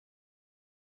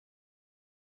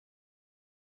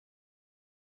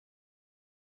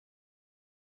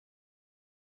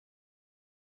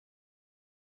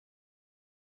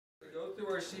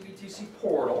through our CBTC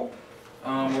portal.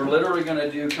 We're literally going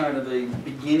to do kind of a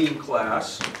beginning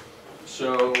class.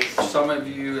 So some of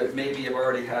you maybe have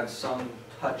already had some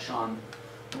touch on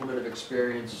a little bit of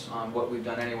experience on what we've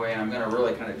done anyway. And I'm going to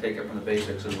really kind of take it from the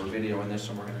basics as we're videoing this,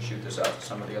 and we're going to shoot this out to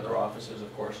some of the other offices,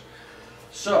 of course.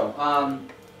 So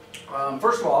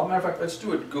first of all, matter of fact, let's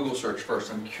do a Google search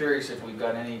first. I'm curious if we've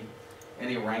got any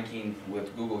ranking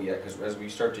with Google yet, because as we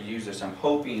start to use this, I'm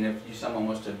hoping if someone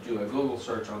wants to do a Google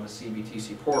search on the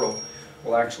CBTC portal,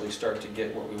 we'll actually start to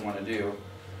get what we want to do.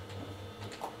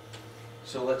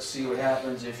 So let's see what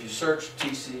happens if you search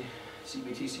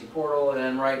CBTC portal,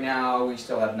 and right now we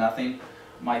still have nothing.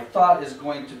 My thought is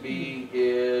going to be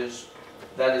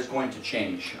that is going to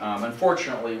change.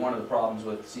 Unfortunately, one of the problems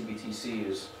with CBTC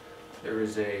is there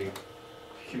is a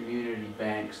community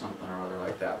bank, something or other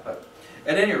like that. But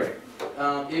at any rate,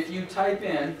 if you type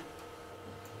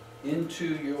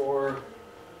into your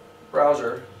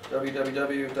browser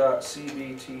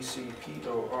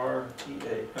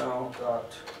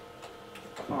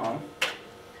www.cbtcportal.com,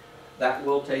 that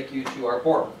will take you to our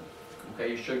portal.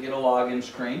 Okay, you should get a login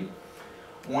screen.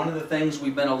 One of the things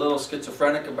we've been a little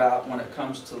schizophrenic about when it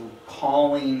comes to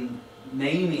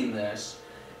naming this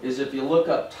is if you look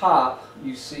up top,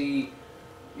 you see,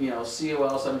 COL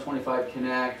 725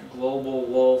 Connect, Global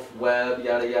Wolf, Web,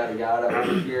 yada yada yada.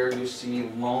 Over here you see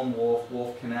Lone Wolf,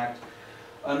 Wolf Connect.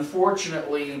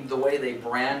 Unfortunately, the way they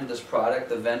brand this product,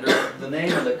 the vendor, the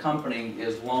name of the company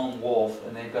is Lone Wolf,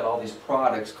 and they've got all these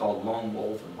products called Lone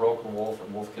Wolf and Broker Wolf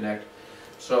and Wolf Connect.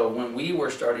 So when we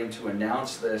were starting to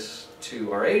announce this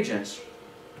to our agents,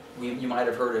 you might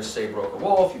have heard us say Broker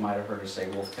Wolf, you might have heard us say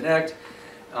Wolf Connect.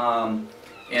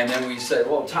 And then we said,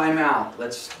 well, time out.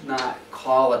 Let's not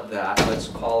call it that. Let's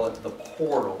call it the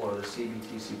portal, or the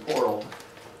CBTC portal.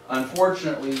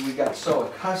 Unfortunately, we got so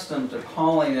accustomed to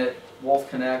calling it Wolf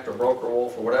Connect or Broker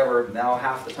Wolf or whatever. Now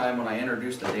half the time when I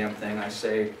introduce the damn thing, I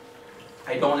say,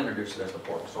 I don't introduce it as the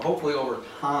portal. So hopefully over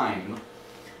time,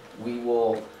 we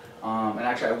will, and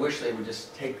actually I wish they would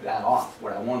just take that off.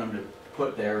 What I want them to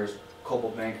put there is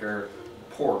Coldwell Banker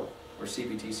Portal, or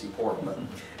CBTC portal. But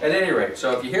at any rate,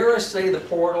 so if you hear us say the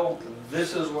portal,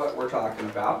 this is what we're talking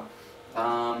about.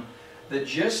 The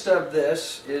gist of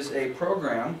this is a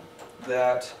program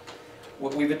that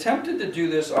we've attempted to do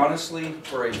this honestly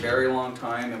for a very long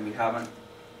time, and we haven't,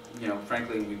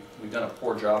 frankly, we've done a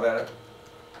poor job at it.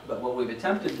 But what we've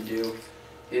attempted to do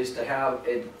is to have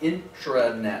an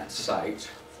intranet site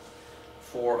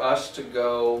for us to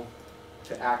go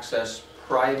to access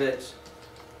private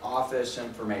office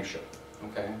information.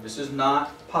 Okay, this is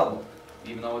not public,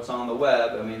 even though it's on the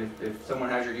web. I mean, if someone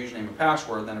has your username and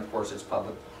password, then of course it's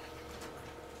public.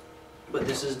 But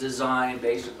this is designed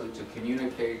basically to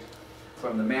communicate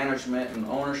from the management and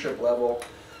ownership level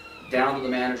down to the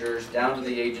managers, down to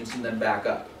the agents, and then back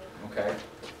up. Okay,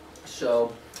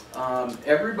 so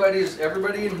everybody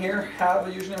in here have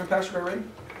a username and password already?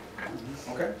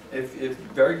 Okay, if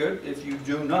very good. If you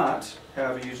do not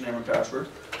have a username and password,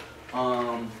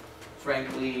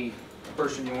 frankly, the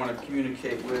person you want to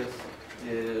communicate with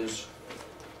is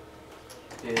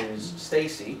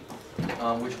Stacy,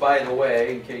 which, by the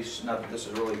way, in case, not that this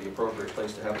is really the appropriate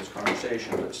place to have this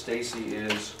conversation, but Stacy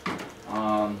is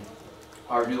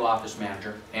our new office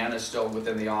manager. Anna's still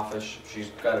within the office.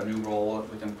 She's got a new role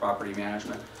within property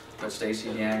management. But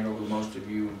Stacy Daniel, who most of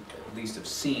you at least have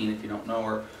seen if you don't know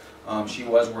her, she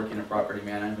was working in property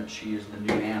management. She is the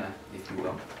new Anna, if you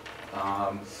will.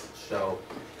 So,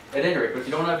 at any rate, but if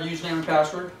you don't have a username and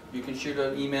password, you can shoot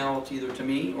an email either to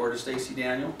me or to Stacy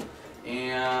Daniel,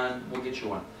 and we'll get you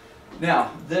one.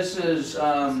 Now, this is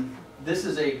a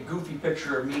goofy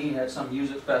picture of me at some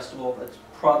music festival. That's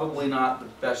probably not the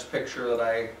best picture that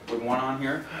I would want on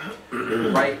here.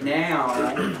 Right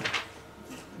now,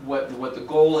 what the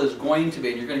goal is going to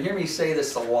be, and you're going to hear me say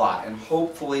this a lot, and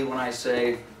hopefully when I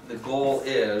say the goal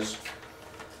is,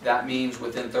 that means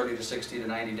within 30 to 60 to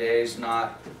 90 days,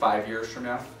 not 5 years from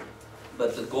now.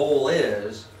 But the goal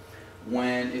is,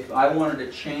 if I wanted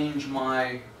to change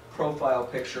my profile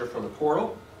picture for the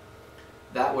portal,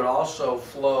 that would also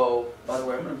flow. By the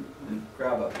way, let me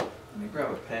grab a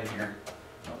pen here.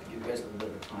 I'll give you guys a little bit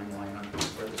of a timeline on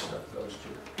where this stuff goes to.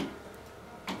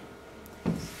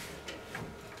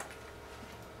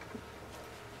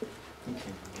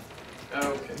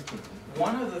 Okay.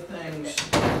 One of the things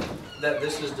that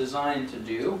this is designed to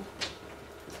do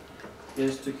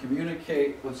is to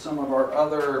communicate with some of our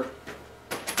other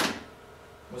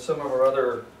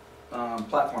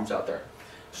platforms out there.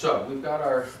 So we've got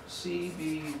our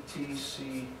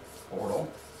CBTC portal,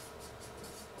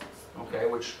 okay,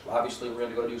 which obviously we're going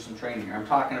to go do some training here. I'm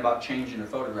talking about changing a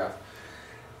photograph.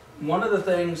 one of the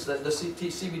things that the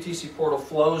CBTC portal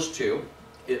flows to,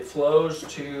 it flows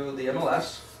to the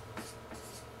MLS,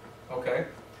 okay?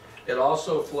 It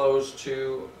also flows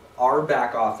to our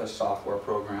back office software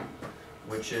program,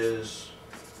 which is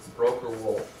Broker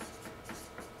Wolf.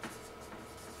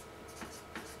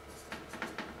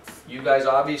 You guys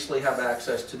obviously have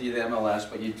access to the MLS,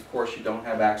 but of course you don't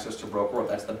have access to Broker Wolf.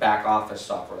 That's the back office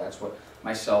software. That's what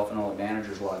myself and all the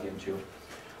managers log into.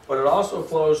 But it also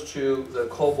flows to the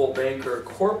Coldwell Banker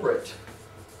corporate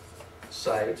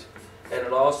site, and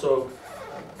it also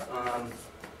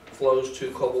flows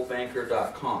to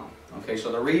coldwellbanker.com. Okay,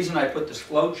 so the reason I put this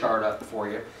flow chart up for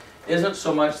you isn't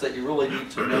so much that you really need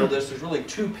to know this. There's really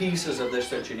two pieces of this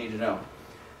that you need to know.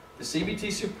 The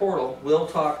CBTC portal will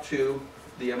talk to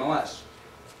the MLS.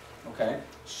 Okay,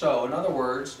 so in other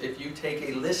words, if you take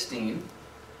a listing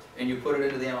and you put it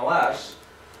into the MLS,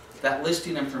 that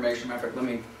listing information, matter of fact, let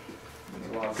me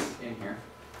log in here.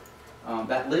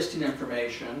 That listing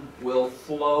information will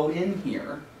flow in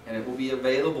here and it will be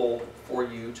available for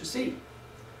you to see.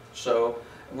 So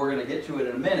we're going to get to it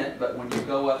in a minute, but when you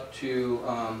go up to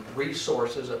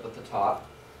resources up at the top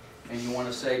and you want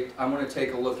to say, I want to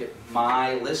take a look at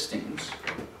my listings,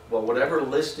 well, whatever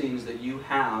listings that you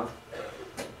have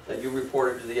that you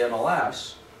reported to the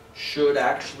MLS should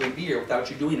actually be here without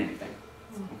you doing anything.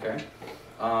 Okay?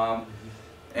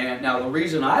 And now the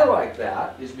reason I like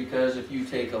that is because if you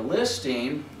take a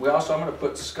listing, I'm going to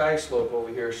put Sky Slope over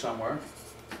here somewhere.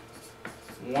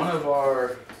 One of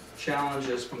our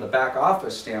challenges from the back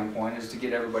office standpoint is to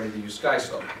get everybody to use Sky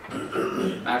Slope.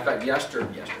 Matter of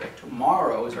fact,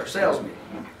 tomorrow is our sales meeting.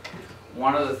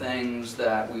 One of the things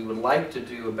that we would like to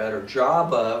do a better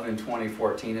job of in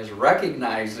 2014 is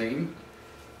recognizing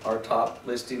our top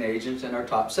listing agents and our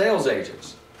top sales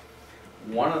agents.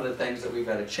 One of the things that we've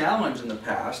had a challenge in the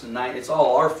past, and it's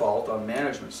all our fault on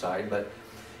management side, but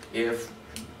if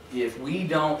we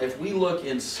look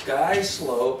in Sky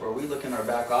Slope or we look in our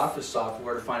back office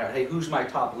software to find out, hey, who's my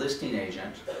top listing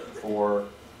agent for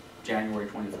January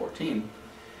 2014,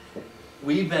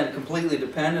 we've been completely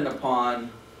dependent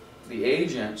upon the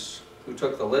agents who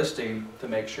took the listing to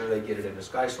make sure they get it into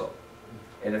Sky Slope.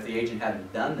 And if the agent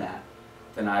hadn't done that,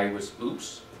 then I was,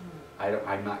 oops,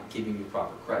 I'm not giving you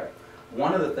proper credit.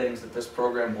 One of the things that this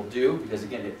program will do, because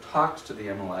again it talks to the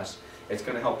MLS, it's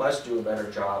going to help us do a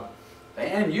better job,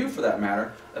 and you for that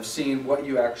matter, of seeing what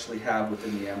you actually have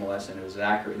within the MLS and it is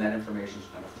accurate, and that information is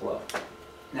going to flow.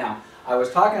 Now, I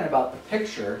was talking about the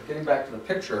picture, getting back to the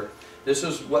picture, this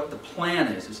is what the plan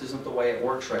is. This isn't the way it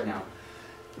works right now.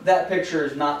 That picture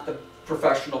is not the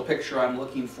professional picture I'm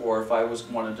looking for if I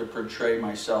wanted to portray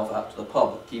myself out to the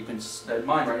public. Keep in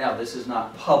mind right now, this is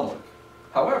not public.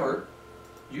 However,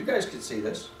 you guys could see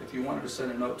this. If you wanted to send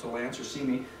a note to Lance or see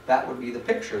me, that would be the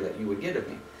picture that you would get of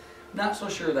me. Not so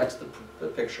sure that's the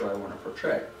picture I want to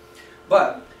portray.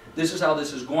 But this is how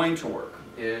this is going to work,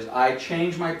 is I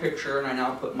change my picture and I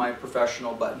now put my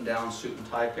professional button-down suit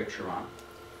and tie picture on.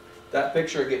 That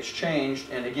picture gets changed,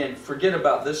 and again, forget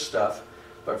about this stuff,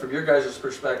 but from your guys'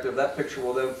 perspective, that picture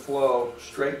will then flow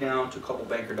straight down to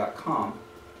coldwellbanker.com,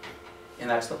 and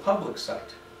that's the public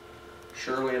site.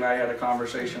 Shirley and I had a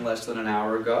conversation less than an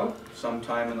hour ago,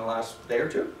 sometime in the last day or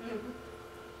two.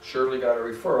 Shirley got a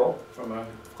referral from a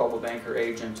Coldwell Banker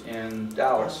agent in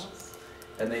Dallas,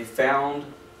 and they found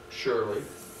Shirley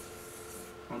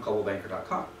on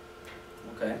coldwellbanker.com.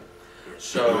 Okay,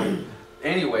 so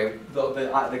anyway,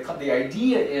 the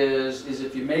idea is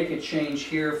if you make a change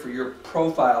here for your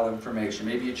profile information,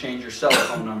 maybe you change your cell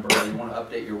phone number, or you want to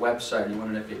update your website, or you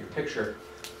want to update your picture.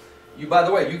 By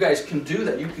the way, you guys can do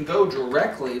that. You can go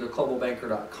directly to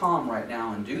coldwellbanker.com right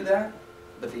now and do that.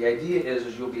 But the idea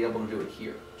is you'll be able to do it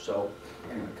here. So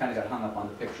anyway, kind of got hung up on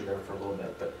the picture there for a little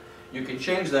bit. But you can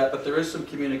change that, but there is some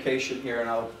communication here, and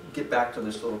I'll get back to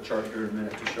this little chart here in a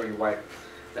minute to show you why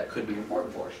that could be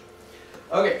important for us.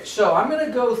 Okay, so I'm going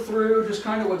to go through just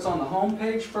kind of what's on the home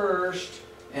page first,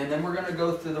 and then we're going to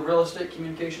go through the real estate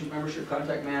communications, membership,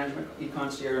 contact management,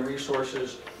 e-concierge, and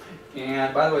resources.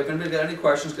 And by the way, if anybody's got any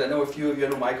questions, because I know a few of you, I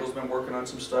know Michael's been working on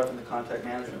some stuff in the contact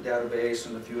management database,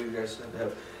 and a few of you guys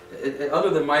have. Other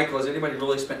than Michael, has anybody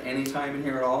really spent any time in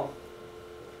here at all?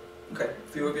 Okay,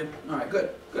 a few of you? All right, good,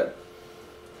 good.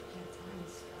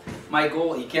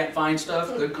 Michael, he can't find stuff,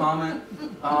 good comment.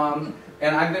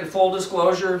 And I've been full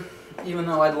disclosure, even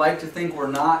though I'd like to think we're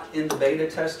not in the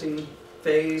beta testing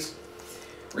phase,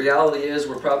 reality is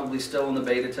we're probably still in the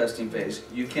beta testing phase.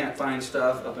 You can't find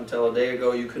stuff. Up until a day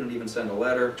ago, you couldn't even send a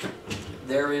letter.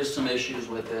 There is some issues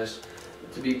with this.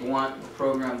 To be blunt, the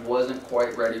program wasn't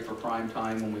quite ready for prime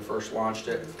time when we first launched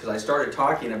it, because I started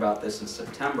talking about this in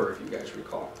September, if you guys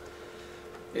recall.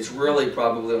 It's really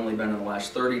probably only been in the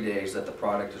last 30 days that the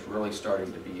product is really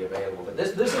starting to be available. But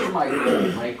this is my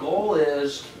goal. My goal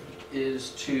is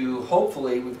to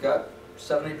hopefully, we've got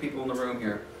 70 people in the room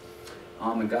here,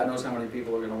 and God knows how many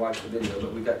people are going to watch the video,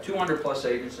 but we've got 200 plus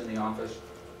agents in the office.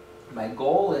 My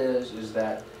goal is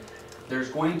that there's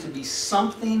going to be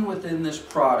something within this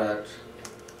product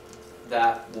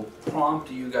that will prompt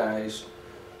you guys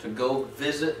to go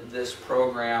visit this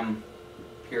program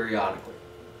periodically.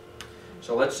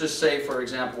 So let's just say, for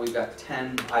example, we've got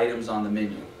 10 items on the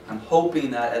menu. I'm hoping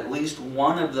that at least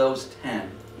one of those 10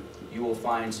 you will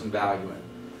find some value in.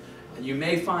 And you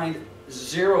may find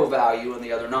 0 value in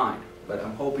the other 9, but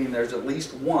I'm hoping there's at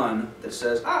least one that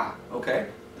says, ah, okay,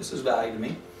 this is value to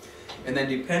me. And then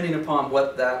depending upon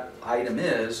what that item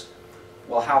is,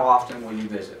 well, how often will you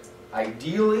visit?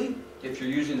 Ideally, if you're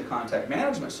using the contact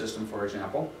management system, for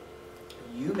example,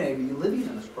 you may be living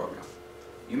in this program.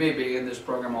 You may be in this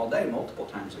program all day, multiple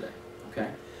times a day,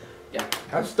 okay? Yeah.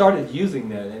 I've started using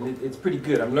that, and it's pretty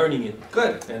good. I'm learning it.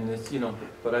 Good. And it's, you know,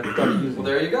 but I started using it. Well,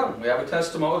 there you go. We have a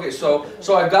testimony. Okay, so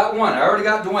I've got one. I already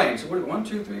got Dwayne. So what, 1,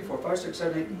 2, 3, 4, 5, 6,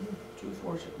 7, 8, 2,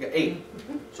 4, 6, we got 8.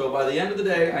 So by the end of the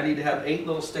day, I need to have 8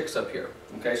 little sticks up here.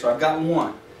 Okay, so I've got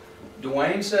one.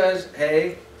 Dwayne says,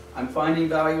 hey, I'm finding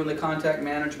value in the contact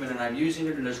management and I'm using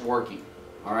it and it's working.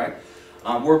 All right?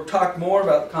 We'll talk more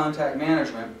about contact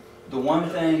management. The one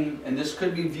thing, and this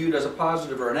could be viewed as a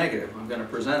positive or a negative, I'm going to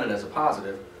present it as a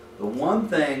positive. The one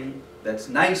thing that's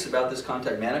nice about this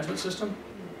contact management system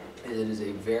is it is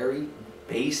a very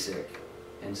basic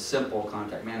and simple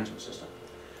contact management system,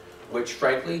 which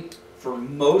frankly, for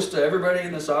most of everybody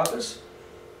in this office,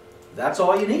 that's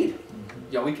all you need.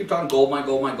 You know, we keep talking goldmine,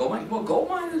 goldmine, goldmine. Well,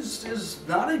 goldmine is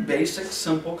not a basic,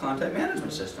 simple contact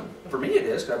management system. For me it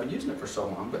is, because I've been using it for so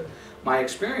long, but my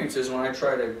experience is when I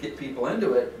try to get people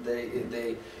into it,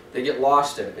 they get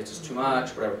lost in it. It's just too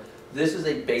much, whatever. This is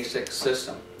a basic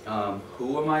system.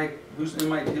 Who's in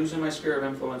my sphere of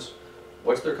influence?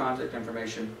 What's their contact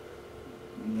information?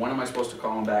 When am I supposed to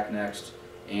call them back next?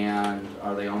 And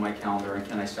are they on my calendar? And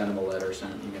can I send them a letter,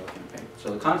 send an email campaign?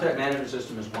 So the contact management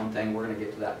system is one thing. We're going to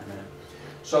get to that in a minute.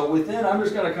 So within, I'm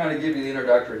just going to kind of give you the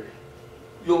introductory.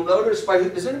 You'll notice,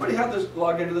 does anybody have this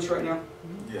logged into this right now?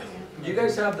 Yeah. Do you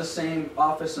guys have the same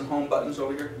office and home buttons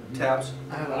over here, tabs?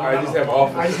 I just have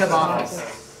office. I just have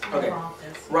office. Okay.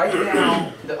 Right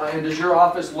now, does your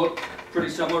office look pretty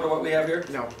similar to what we have here?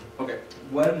 No. Okay.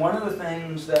 One of the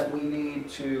things that we need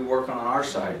to work on our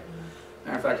side,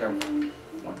 matter of fact, I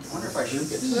wonder if I should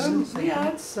get this. Yeah,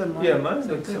 it's similar. Yeah, mine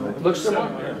looks similar. Looks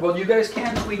similar. Well, you guys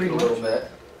can tweak it a little bit.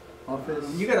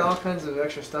 You got all kinds of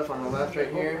extra stuff on the left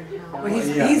right here. Well,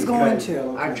 he's going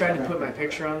to. I've tried to put my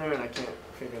picture on there and I can't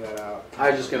figure that out.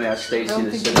 I was just going to ask I Stacy don't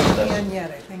to think sit you with us. can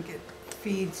yet. I think it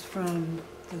feeds from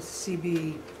the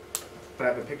CB. But I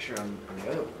have a picture on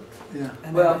the other one. And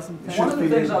it Well, isn't one of the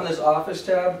things on this office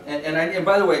tab, and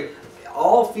by the way,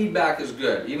 all feedback is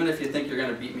good. Even if you think you're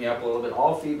going to beat me up a little bit,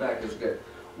 all feedback is good.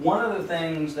 One of the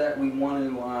things that we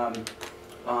want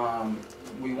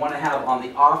to have on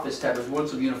the office tab is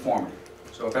lots of uniformity.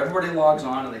 So if everybody logs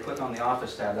on and they click on the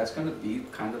office tab, that's going to be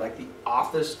kind of like the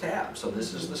office tab. So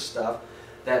this is the stuff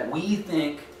that we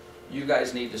think you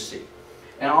guys need to see.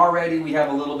 And already we have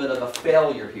a little bit of a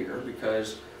failure here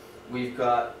because we've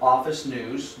got office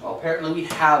news. Well, apparently we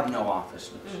have no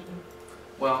office news.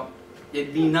 Well,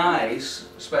 it'd be nice,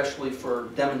 especially for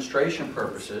demonstration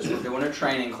purposes, we're doing a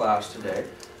training class today.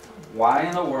 Why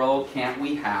in the world can't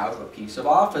we have a piece of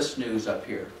office news up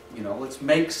here? You know, let's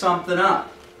make something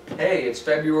up. Hey, it's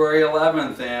February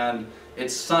 11th and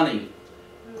it's sunny.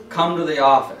 Come to the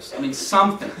office. I mean,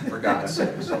 something, for God's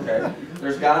sakes, okay?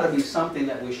 There's got to be something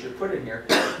that we should put in here.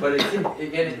 But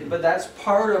but that's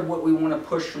part of what we want to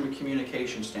push from a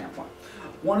communication standpoint.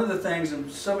 One of the things,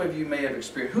 and some of you may have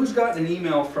experienced, who's gotten an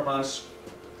email from us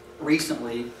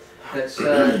recently that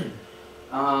said,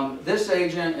 this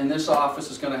agent in this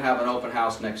office is going to have an open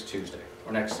house next Tuesday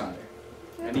or next Sunday.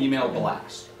 An email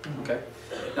blast, okay?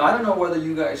 Now, I don't know whether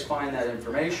you guys find that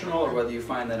informational or whether you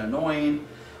find that annoying,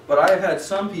 but I've had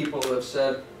some people who have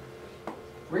said,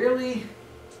 really?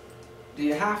 Do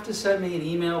you have to send me an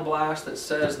email blast that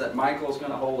says that Michael's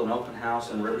going to hold an open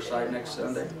house in Riverside next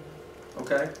Sunday?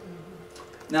 Okay?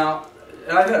 Now,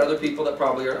 I've had other people that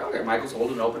probably are, okay, Michael's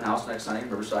holding an open house next Sunday in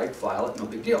Riverside, file it, no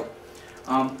big deal.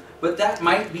 But that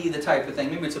might be the type of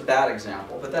thing, maybe it's a bad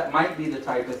example, but that might be the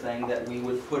type of thing that we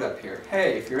would put up here.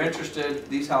 Hey, if you're interested,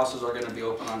 these houses are going to be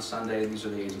open on Sunday, these are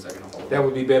the agents that are going to hold That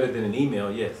would be better than an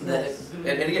email, yes.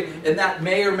 And that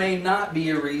may or may not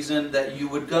be a reason that you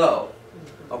would go,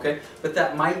 okay? But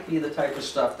that might be the type of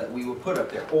stuff that we would put up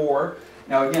there. Or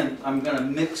Now again, I'm gonna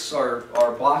mix our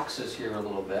boxes here a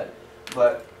little bit,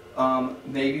 but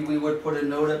maybe we would put a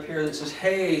note up here that says,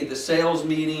 hey, the sales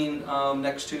meeting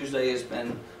next Tuesday has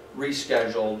been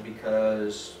rescheduled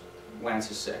because Lance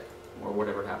is sick, or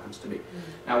whatever it happens to be.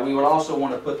 Now we would also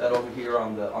want to put that over here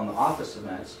on the office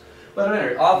events. But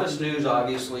anyway, office news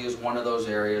obviously is one of those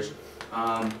areas.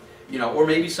 You know, or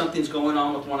maybe something's going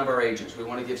on with one of our agents. We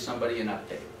want to give somebody an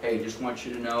update. Hey, just want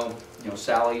you to know,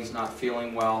 Sally's not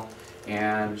feeling well,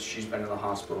 and she's been in the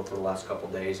hospital for the last couple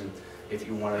of days. And if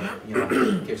you want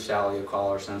to, give Sally a call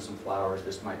or send some flowers,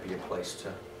 this might be a place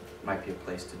to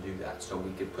do that. So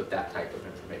we could put that type of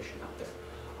information out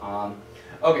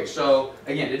there. Okay, so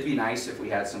again, it'd be nice if we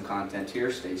had some content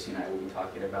here. Stacy and I will be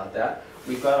talking about that.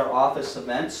 We've got our office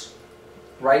events.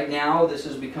 Right now, this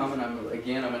is becoming,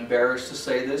 I'm embarrassed to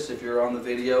say this, if you're on the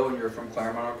video and you're from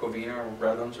Claremont or Covina or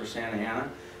Redlands or Santa Ana,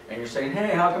 and you're saying,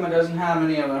 hey, how come it doesn't have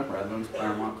any of them? Redlands,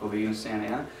 Claremont, Covina, Santa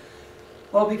Ana.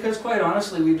 Well, because quite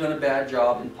honestly, we've done a bad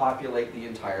job in populate the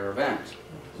entire event.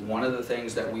 One of the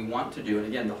things that we want to do, and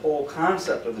again, the whole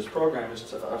concept of this program is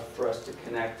for us to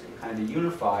connect and kind of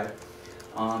unify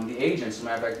the agents. As a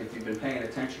matter of fact, if you've been paying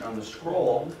attention on the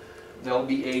scroll, there'll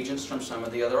be agents from some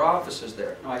of the other offices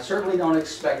there. Now, I certainly don't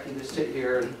expect you to sit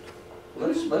here and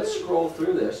let's scroll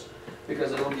through this,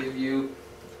 because it'll give you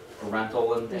a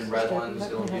rental in Redlands,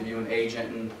 it'll give you an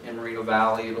agent in Moreno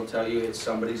Valley, it'll tell you it's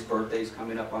somebody's birthday's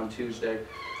coming up on Tuesday.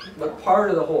 But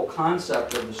part of the whole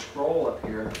concept of the scroll up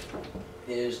here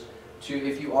is to,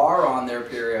 if you are on there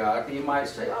periodically, you might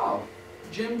say, oh,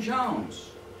 Jim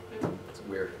Jones. It's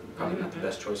weird. Probably not the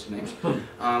best choice of names.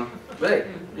 But hey,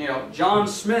 John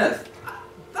Smith.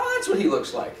 Oh, that's what he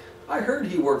looks like. I heard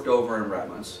he worked over in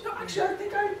Redlands. No, actually,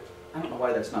 I don't know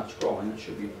why that's not scrolling. It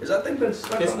should be. Is that thing been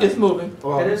stuck on that? It's moving.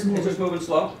 It is? It's just moving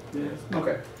slow? Yes.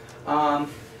 Okay.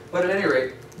 But at any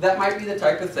rate, that might be the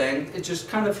type of thing. It's just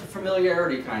kind of a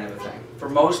familiarity kind of a thing. For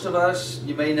most of us,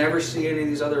 you may never see any of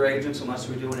these other agents unless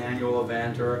we do an annual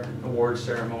event or an award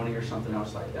ceremony or something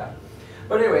else like that.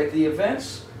 But anyway, the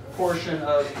events portion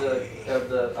of the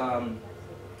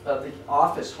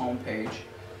office homepage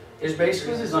is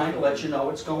basically designed to let you know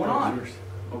what's going on.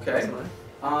 Okay.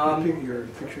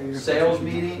 Sales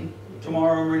meeting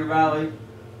tomorrow in Moreno Valley.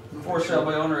 For sale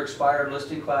by owner expired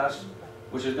listing class,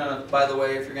 which is going to, by the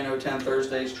way, if you're going to attend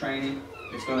Thursday's training,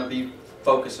 it's going to be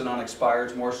focusing on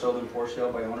expireds more so than for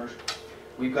sale by owners.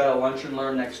 We've got a lunch and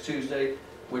learn next Tuesday,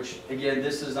 which again,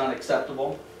 this is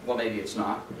unacceptable. Well, maybe it's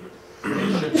not.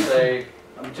 It should say,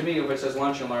 to me, if it says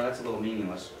lunch and learn, that's a little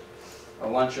meaningless. A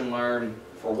lunch and learn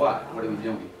for what? What are we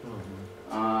doing?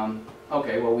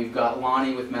 Okay, well, we've got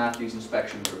Lonnie with Matthew's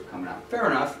Inspection Group coming out. Fair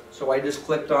enough. So I just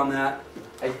clicked on that.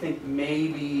 I think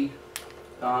maybe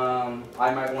I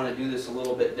might want to do this a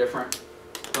little bit different.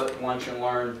 Put lunch and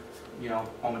learn,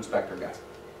 home inspector guy.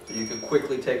 So you could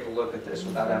quickly take a look at this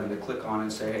without having to click on it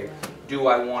and say, hey, do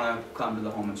I want to come to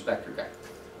the home inspector guy?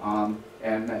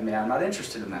 And man, I'm not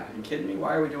interested in that. Are you kidding me?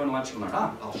 Why are we doing lunch and learn?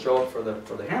 I'll show up for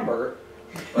the hamburger,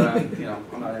 but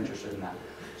I'm not interested in that.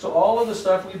 So all of the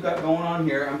stuff we've got going on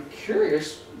here, I'm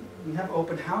curious. We have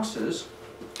open houses.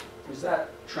 Is that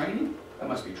training? That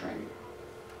must be training.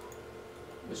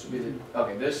 This would be the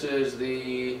okay. This is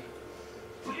the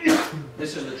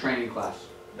training class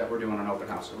that we're doing an open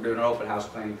house. We're doing an open house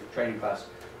training class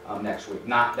next week.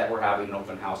 Not that we're having an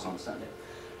open house on Sunday.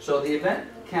 So the event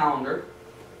calendar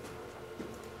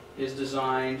is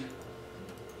designed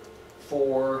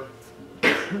for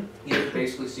you to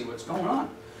basically see what's going on.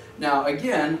 Now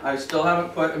again, I still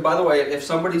haven't put, and by the way, if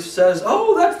somebody says,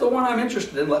 oh, that's the one I'm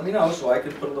interested in, let me know so I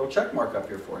can put a little check mark up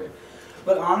here for you.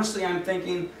 But honestly, I'm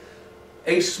thinking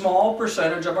a small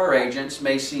percentage of our agents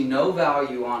may see no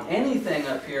value on anything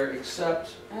up here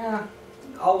except,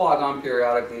 I'll log on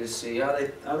periodically to see,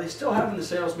 are they still having the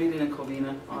sales meeting in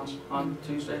Covina on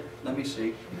Tuesday? Let me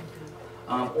see.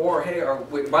 Or, hey,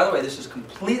 by the way, this is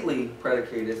completely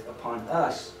predicated upon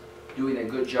us doing a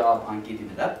good job on getting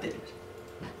it updated,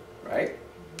 right?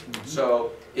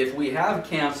 So if we have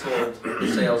canceled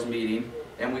the sales meeting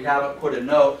and we haven't put a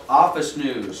note, office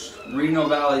news, Moreno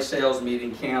Valley sales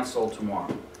meeting canceled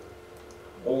tomorrow.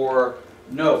 Or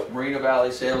note, Moreno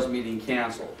Valley sales meeting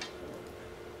canceled.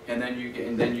 And then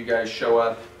you guys show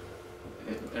up,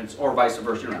 or vice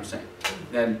versa, you know what I'm saying.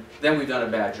 Then we've done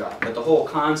a bad job. But the whole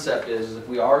concept is if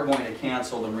we are going to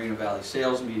cancel the Moreno Valley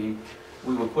sales meeting,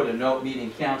 we will put a note,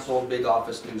 meeting canceled, big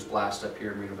office news blast up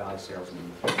here, Moreno Valley sales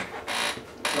meeting. So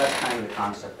that's kind of the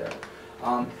concept there.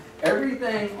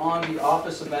 Everything on the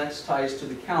office events ties to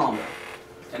the calendar.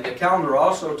 And the calendar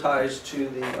also ties to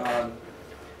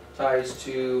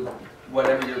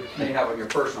whatever you may have on your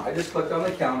personal. I just clicked on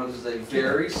the calendar. This is a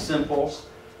very simple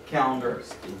calendar,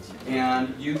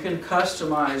 and you can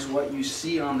customize what you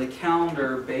see on the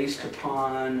calendar based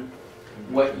upon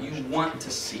what you want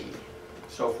to see.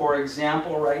 So for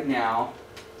example, right now,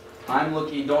 I'm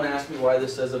looking, don't ask me why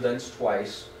this says events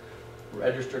twice,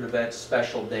 registered events,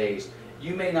 special days.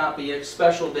 You may not be,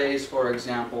 special days, for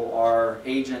example, are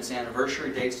agents'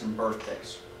 anniversary dates and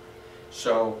birthdays.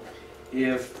 So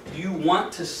if you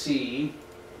want to see,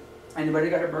 anybody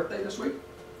got a birthday this week,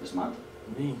 this month?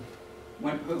 Me.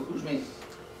 When, who's me?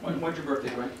 When's your birthday,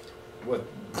 Dwayne? What,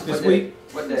 this What day? week?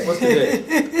 What day? What's the day?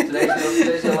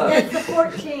 Today's the 11th. It's the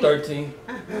 14th. 13.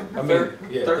 I mean,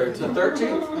 yeah, The 13.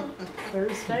 13th?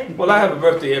 Thursday. Well, I have a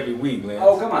birthday every week, man.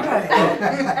 Oh, come on.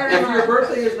 If your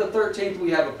birthday is the 13th, we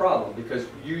have a problem, because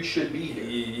you should be here.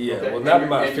 Yeah, Okay? well, not And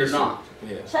my you're- and you're official. not.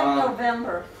 Yeah. Check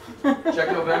November.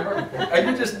 Check November?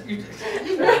 And you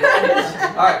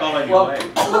alright, well,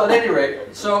 at any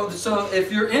rate, so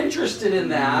if you're interested in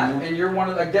that, and you're one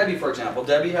of, like Debbie, for example,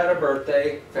 Debbie had a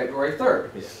birthday February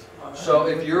 3rd. Yeah. So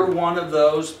if you're one of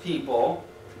those people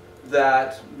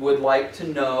that would like to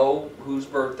know whose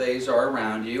birthdays are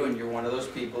around you, and you're one of those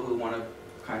people who want to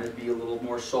kind of be a little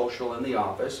more social in the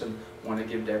office and want to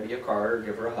give Debbie a card or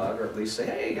give her a hug, or at least say,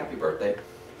 hey, happy birthday,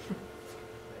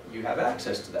 you have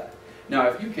access to that. Now,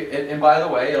 if you can, and by the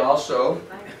way, it also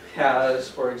has,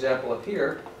 for example, up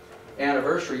here,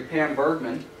 anniversary, Pam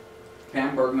Bergman.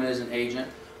 Pam Bergman is an agent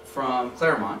from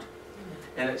Claremont,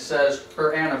 and it says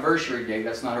her anniversary date,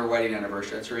 that's not her wedding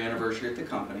anniversary, that's her anniversary at the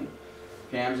company.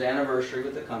 Pam's anniversary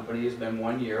with the company has been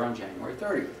 1 year on January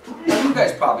 30th. Now, you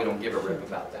guys probably don't give a rip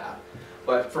about that,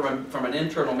 but from an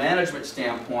internal management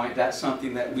standpoint, that's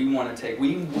something that we want to take.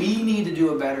 We need to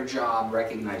do a better job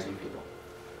recognizing people.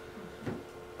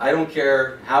 I don't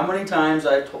care how many times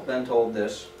I've been told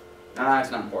this. It's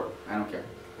not important. I don't care.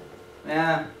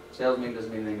 Sales meeting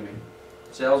doesn't mean anything to me.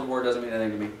 Sales board doesn't mean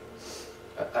anything to me.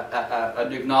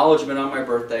 An acknowledgement on my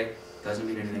birthday doesn't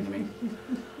mean anything to me.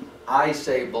 I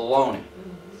say baloney.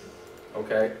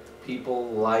 Okay? People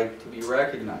like to be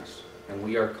recognized. And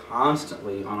we are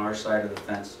constantly on our side of the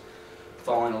fence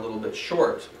falling a little bit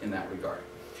short in that regard.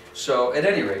 So at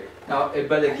any rate, now,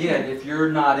 but again, if you're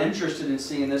not interested in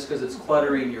seeing this because it's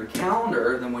cluttering your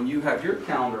calendar, then when you have your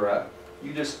calendar up,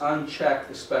 you just uncheck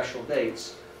the special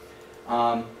dates,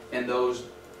 and those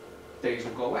days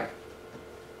will go away.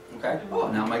 Okay? Oh,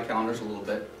 now my calendar's a little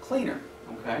bit cleaner.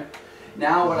 Okay?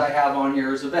 Now what I have on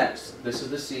here is events. This is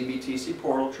the CBTC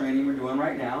portal training we're doing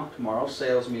right now. Tomorrow's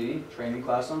sales meeting, training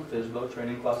class on FSBO,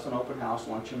 training class on open house,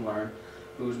 lunch and learn.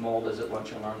 Whose mold is it?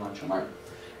 Lunch and learn, lunch and learn.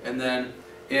 And then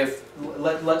if,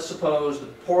 let's suppose the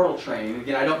portal training,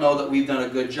 again, I don't know that we've done a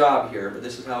good job here, but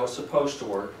this is how it's supposed to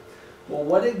work. Well,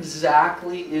 what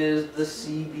exactly is the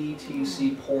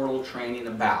CBTC portal training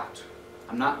about?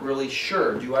 I'm not really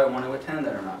sure. Do I want to attend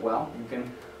that or not? Well, you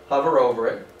can hover over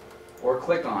it or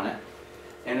click on it,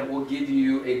 and it will give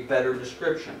you a better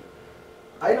description.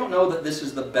 I don't know that this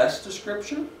is the best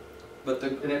description, but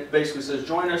and it basically says,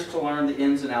 join us to learn the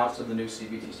ins and outs of the new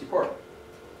CBTC portal.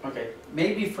 Okay,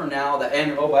 maybe for now,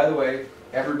 and oh, by the way,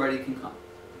 everybody can come.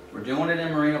 We're doing it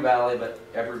in Moreno Valley, but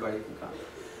everybody can come.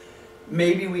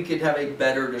 Maybe we could have a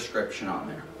better description on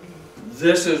there.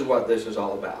 This is what this is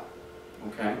all about.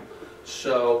 Okay,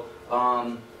 so,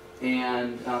 and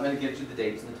it gives you the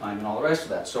dates and the time and all the rest of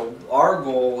that. So our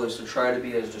goal is to try to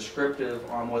be as descriptive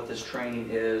on what this training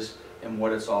is and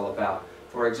what it's all about.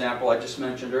 For example, I just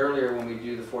mentioned earlier when we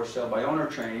do the for sale by owner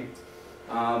training,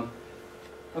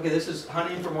 okay, this is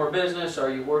hunting for more business. Are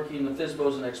you working the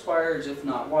FSBOs and expireds? If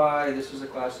not, why? This is a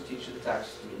class to teach you the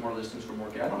tactics to get more listings from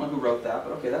working. I don't know who wrote that,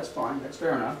 but okay, that's fine. That's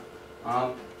fair enough.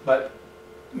 But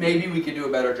maybe we could do a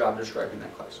better job describing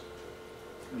that class.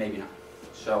 Maybe not.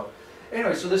 So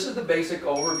anyway, so this is the basic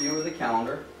overview of the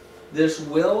calendar. This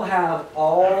will have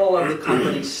all of the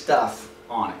company stuff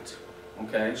on it.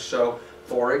 Okay, so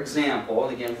for example,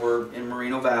 and again, we're in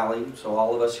Moreno Valley, so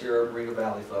all of us here are Moreno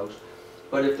Valley folks.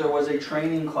 But if there was a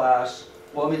training class,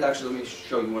 well, let me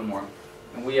show you one more.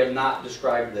 And we have not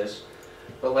described this,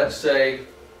 but let's say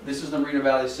this is the Moreno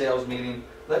Valley sales meeting.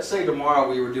 Let's say tomorrow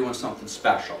we were doing something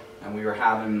special, and we were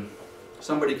having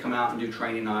somebody come out and do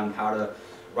training on how to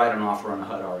write an offer on a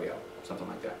HUD REO, something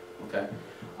like that. Okay,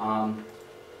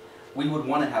 we would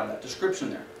want to have that description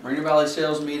there. Moreno Valley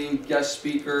sales meeting, guest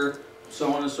speaker,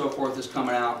 so on and so forth is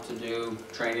coming out to do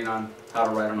training on how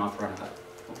to write an offer on a HUD.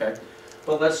 Okay.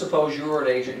 But let's suppose you're an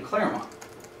agent in Claremont,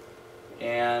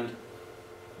 and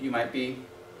you might be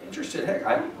interested. Heck,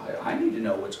 I need to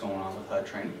know what's going on with HUD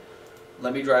training.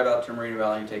 Let me drive out to Moreno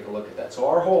Valley and take a look at that. So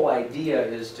our whole idea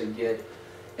is to get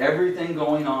everything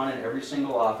going on in every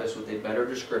single office with a better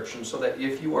description, so that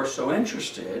if you are so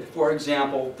interested, for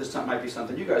example, this might be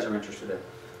something you guys are interested in.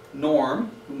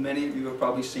 Norm, who many of you have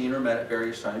probably seen or met at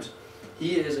various times,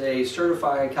 he is a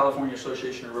certified California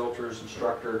Association of Realtors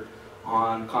instructor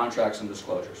on contracts and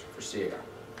disclosures for CAR.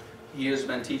 He has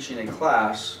been teaching a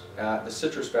class at the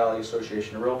Citrus Valley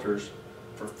Association of Realtors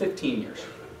for 15 years.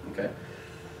 Okay?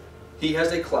 He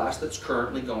has a class that's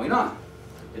currently going on.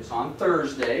 It's on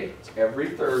Thursday. It's every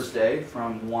Thursday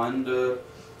from 1 to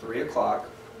 3 o'clock.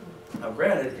 Now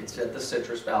granted, it's at the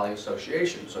Citrus Valley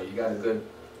Association, so you got a good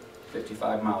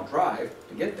 55-mile drive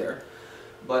to get there.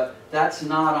 But that's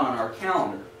not on our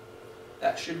calendar.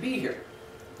 That should be here.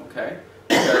 Okay?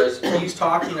 Because he's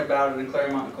talking about it in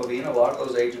Claremont and Covina. A lot of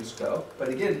those agents go. But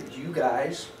again, you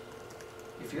guys,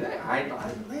 if you're there,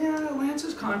 yeah,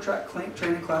 Lance's contract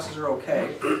training classes are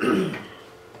okay.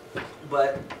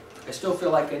 But I still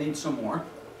feel like I need some more.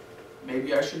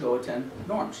 Maybe I should go attend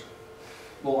Norm's.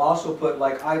 We'll also put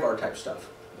like IVAR type stuff.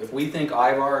 If we think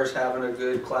IVAR is having a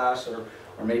good class, or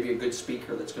maybe a good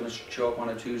speaker that's going to show up on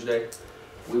a Tuesday,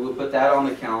 we would put that on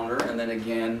the calendar. And then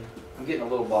again, I'm getting a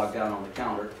little bogged down on the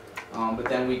calendar, but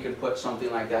then we could put something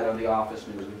like that on the office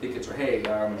news. We think it's, hey,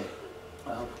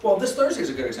 well, this Thursday is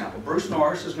a good example. Bruce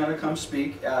Norris is going to come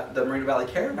speak at the Marina Valley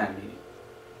Caravan meeting.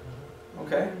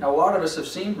 Okay? Now, a lot of us have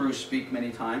seen Bruce speak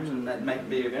many times, and that might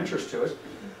be of interest to us,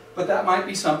 but that might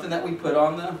be something that we put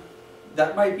on the,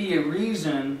 that might be a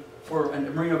reason for a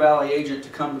Moreno Valley agent to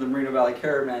come to the Moreno Valley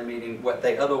Caravan meeting, what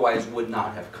they otherwise would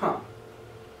not have come.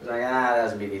 It's like,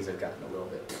 those meetings have gotten a little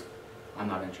bit, I'm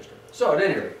not interested. So at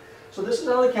any rate, so this is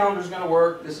how the calendar is going to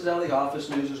work. This is how the office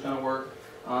news is going to work.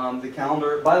 The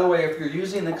calendar, by the way, if you're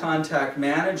using the contact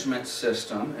management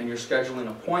system and you're scheduling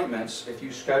appointments, if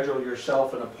you schedule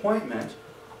yourself an appointment,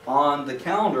 on the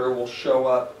calendar will show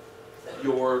up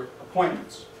your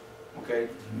appointments. Okay,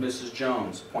 Mrs.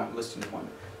 Jones, listing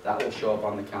appointment. That will show up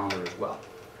on the calendar as well.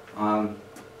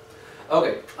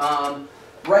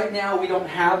 Right now we don't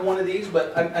have one of these,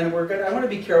 but I want to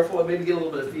be careful. I maybe get a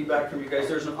little bit of feedback from you guys.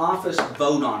 There's an office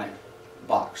vote on it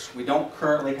box. We don't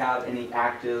currently have any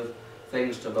active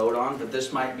things to vote on, but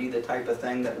this might be the type of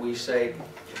thing that we say,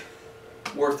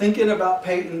 we're thinking about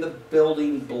painting the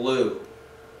building blue.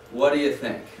 What do you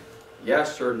think?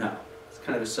 Yes or no? It's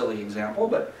kind of a silly example,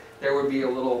 but there would be a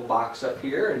little box up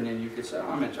here, and then you could say,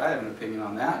 oh, I have an opinion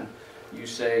on that. And you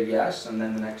say yes, and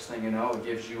then the next thing you know, it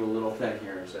gives you a little thing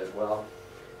here and says, well,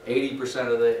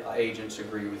 80% of the agents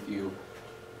agree with you.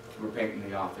 We're painting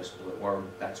the office blue, or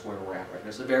that's where we're at right now.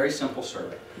 It's a very simple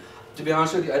survey. To be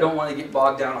honest with you, I don't want to get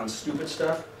bogged down on stupid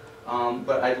stuff,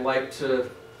 but I'd like to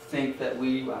think that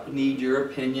we need your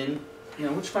opinion, you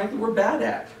know, which frankly we're bad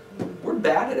at. We're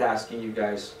bad at asking you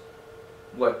guys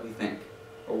what we think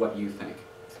or what you think.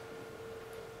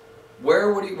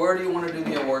 Where do you want to do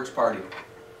the awards party?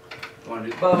 You want to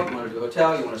do the boat, you want to do a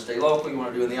hotel, you want to stay local, you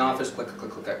want to do it in the office, click,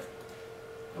 click, click, click.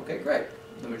 Okay, great.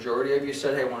 The majority of you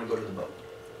said, hey, I want to go to the boat.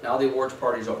 Now the awards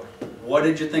party's over. What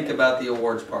did you think about the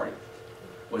awards party?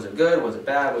 Was it good? Was it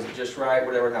bad? Was it just right?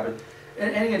 Whatever happened.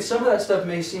 And again, some of that stuff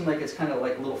may seem like it's kind of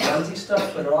like little fuzzy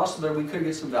stuff, but also we could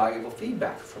get some valuable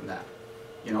feedback from that.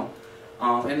 You know?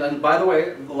 And by the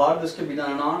way, a lot of this can be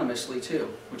done anonymously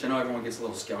too, which I know everyone gets a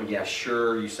little scared. Yeah,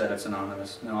 sure, you said it's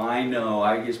anonymous. No, I know.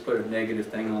 I just put a negative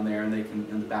thing on there, and they can,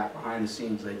 in the back behind the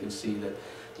scenes, they can see that,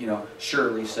 you know,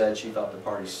 Shirley said she thought the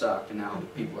party sucked, and now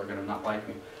people are going to not like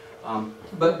me.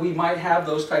 But we might have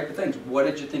those type of things. What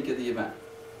did you think of the event?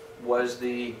 Was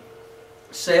the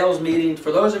sales meeting,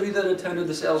 for those of you that attended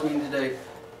the sales meeting today,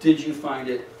 did you find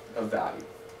it of value?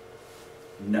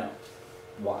 No.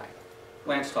 Why?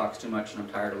 Lance talks too much, and I'm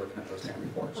tired of looking at those damn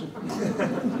reports.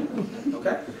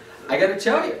 Okay? I got to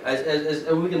tell you,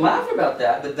 and we can laugh about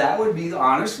that, but that would be,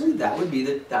 honestly, that would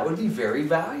be very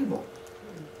valuable.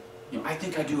 You know, I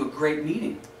think I do a great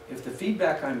meeting. If the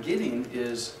feedback I'm getting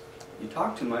is, you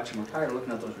talk too much and we're tired of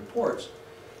looking at those reports,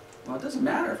 well, it doesn't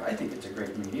matter if I think it's a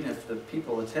great meeting. If the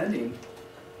people attending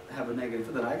have a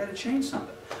negative, then I got to change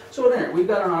something. So there, we've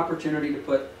got an opportunity to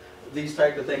put these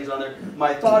type of things on there.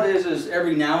 My thought is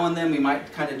every now and then we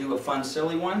might kind of do a fun,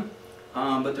 silly one,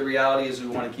 but the reality is we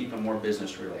want to keep them more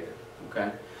business related.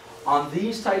 Okay. On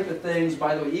these type of things,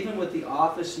 by the way, even with the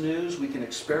office news, we can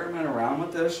experiment around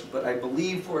with this. But I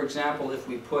believe, for example, if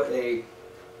we put a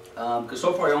because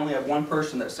so far I only have one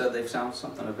person that said they've found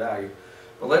something of value.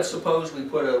 But let's suppose we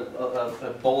put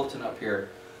a bulletin up here.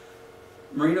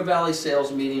 Moreno Valley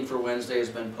sales meeting for Wednesday has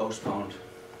been postponed.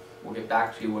 We'll get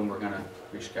back to you when we're going to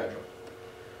reschedule.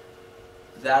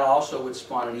 That also would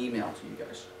spawn an email to you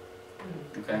guys.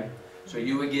 Okay? So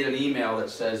you would get an email that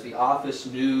says the office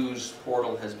news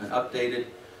portal has been updated.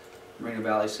 Moreno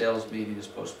Valley sales meeting is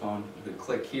postponed. You could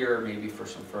click here maybe for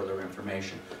some further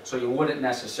information. So you wouldn't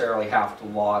necessarily have to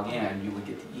log in, you would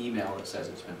get the email that says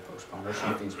it's been postponed or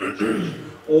something's been changed.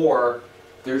 Or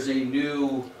there's a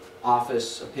new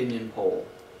office opinion poll.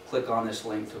 Click on this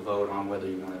link to vote on whether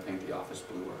you want to paint the office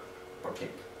blue or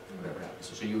pink, whatever happens.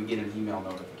 So you would get an email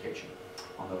notification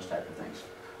on those type of things.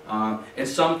 And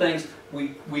some things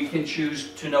we can choose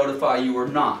to notify you or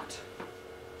not.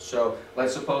 So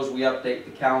let's suppose we update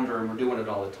the calendar and we're doing it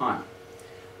all the time.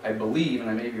 I believe, and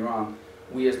I may be wrong,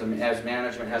 we as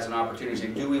management has an opportunity to say,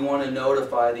 do we want to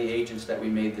notify the agents that we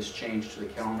made this change to the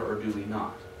calendar or do we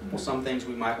not? Well, some things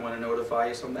we might want to notify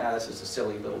you, some this is a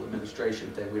silly little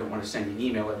administration thing. We don't want to send you an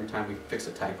email every time we fix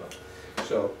a typo.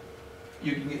 So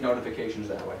you can get notifications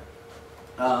that way.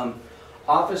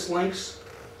 Office links.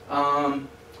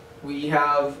 We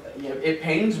have, it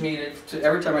pains me to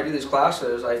every time I do these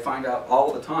classes, I find out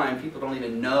all the time people don't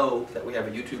even know that we have a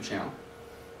YouTube channel.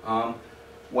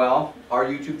 Well, our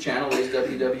YouTube channel is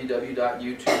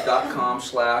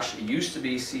www.youtube.com/it used to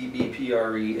be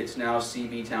CBPRE, it's now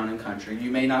CB Town and Country. You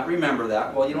may not remember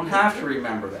that. Well, you don't have to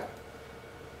remember that.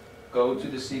 Go to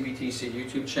the CBTC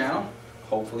YouTube channel.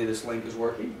 Hopefully this link is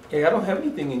working. Hey, I don't have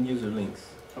anything in user links.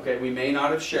 Okay, we may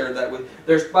not have shared that with,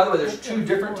 by the way, there's two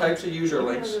different types of user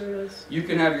links. You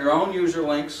can have your own user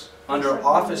links under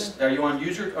Office. Are you on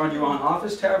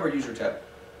Office tab or User tab?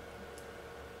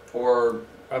 Or,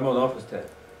 I'm on Office tab.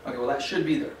 okay, well that should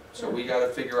be there. So we got to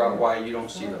figure out why you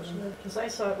don't see those. Because I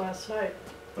saw it last night.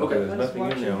 Okay. There's nothing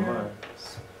in there on mine.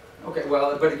 Okay,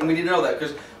 well, but we need to know that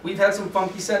because we've had some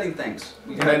funky setting things.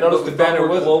 And I noticed the banner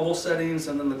was global settings,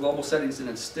 and then the global settings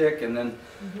didn't stick, and then.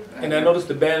 And I noticed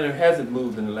the banner hasn't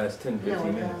moved in the last 10, 15 No,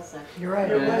 it minutes. doesn't. You're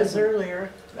right. It was earlier.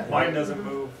 Mine doesn't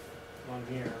move on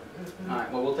here. All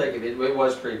right, well we'll take it. It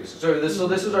was previously. So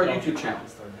this is our YouTube channel.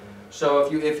 So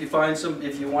if you find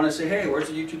if you want to say, hey, where's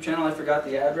the YouTube channel? I forgot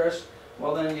the address.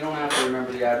 Well, then you don't have to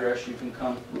remember the address. You can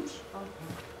come. Oops.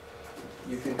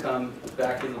 You can come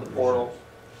back into the portal,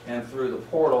 and through the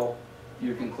portal,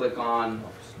 you can click on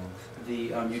the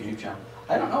YouTube channel.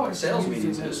 I don't know what sales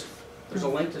meetings is. There's a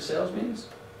link to sales meetings.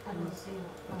 I don't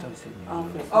see it.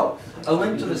 Oh, a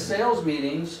link to the sales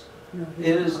meetings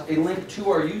is a link to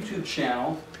our YouTube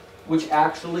channel, which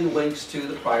actually links to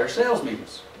the prior sales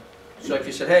meetings. So if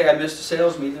you said, hey, I missed a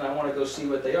sales meeting, I want to go see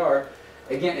what they are,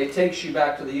 again, it takes you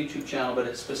back to the YouTube channel, but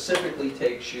it specifically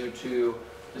takes you to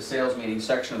the sales meeting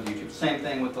section of YouTube. Same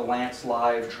thing with the Lance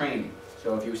Live training.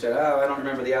 So if you said, oh, I don't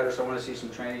remember the address, I want to see some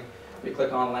training, you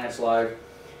click on Lance Live,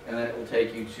 and then it will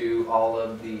take you to all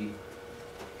of the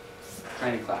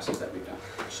training classes that we've done.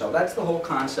 So that's the whole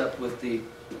concept with the.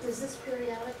 Does this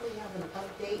periodically have an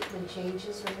update when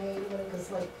changes are made?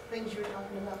 Because like things you're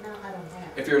talking about now, I don't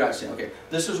have. If you're not seeing, okay,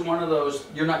 this is one of those,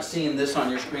 you're not seeing this on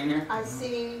your screen here? I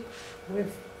see.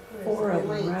 With where's 4 the of them,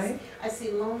 links? right? I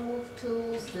see Lone Wolf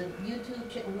Tools, the YouTube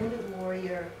channel, Wounded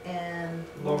Warrior, and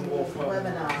Lone Wolf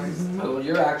webinars. So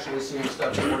you're actually seeing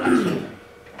stuff that we're not seeing.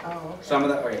 Oh, okay. Some of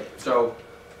that, okay, so,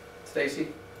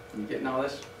 Stacy, you getting all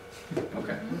this?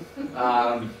 Okay.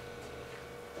 I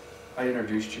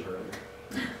introduced you earlier.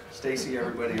 Stacy,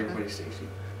 everybody Stacy.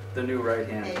 The new right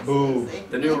hand. Hey, Boo. Susie.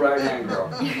 The new right hand girl.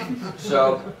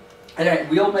 So, anyway,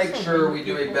 we'll make sure we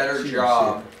do a better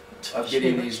job of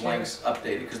getting these links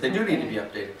updated, because they do need to be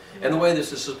updated. And the way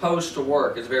this is supposed to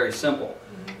work is very simple.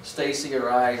 Stacy or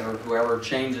I or whoever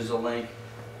changes a link,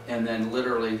 and then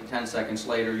literally 10 seconds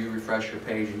later you refresh your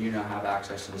page and you now have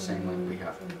access to the same link we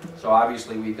have. So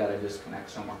obviously we've got to disconnect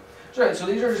somewhere. So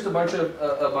these are just a bunch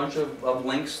of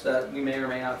links that we may or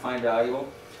may not find valuable.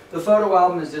 The photo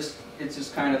album is just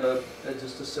kind of a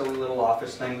silly little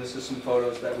office thing. This is some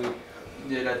photos that we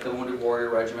did at the Wounded Warrior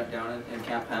Regiment down in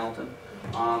Camp Pendleton.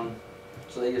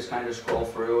 So they just kind of scroll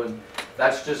through, and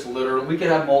that's just literally, we could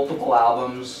have multiple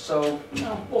albums, so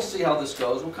we'll see how this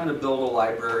goes. We'll kind of build a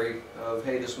library of,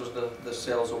 hey, this was the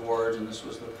sales awards, and this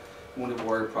was the Wounded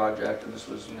Warrior project, and this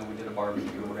was, we did a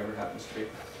barbecue, or whatever it happens to be.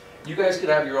 You guys could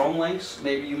have your own links.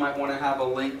 Maybe you might want to have a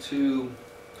link to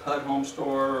HUD Home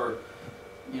Store, or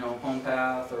Home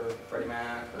Path, or Freddie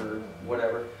Mac, or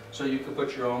whatever. So you could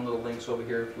put your own little links over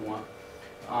here if you want.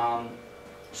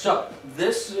 So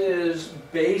this is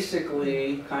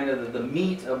basically kind of the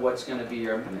meat of what's going to be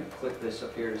here. I'm going to click this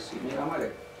up here to see. Maybe I might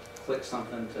have clicked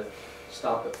something to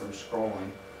stop it from scrolling.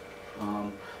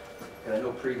 And I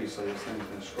know previously this thing's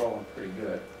been scrolling pretty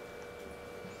good.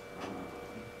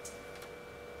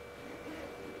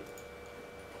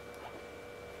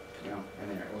 And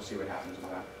there, we'll see what happens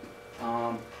with that.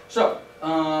 So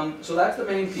that's the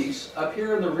main piece. Up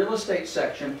here in the real estate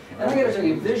section, and I gotta tell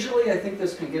you, visually I think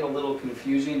this can get a little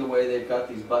confusing the way they've got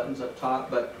these buttons up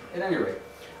top, but at any rate,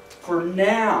 for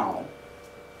now,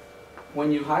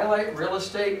 when you highlight real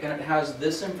estate and it has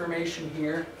this information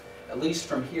here, at least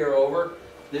from here over,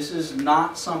 this is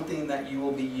not something that you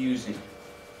will be using.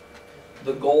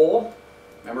 The goal,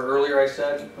 remember earlier I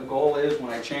said the goal is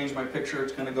when I change my picture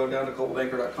it's going to go down to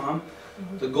globalbanker.com.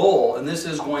 The goal, and this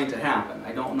is going to happen,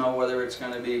 I don't know whether it's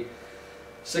going to be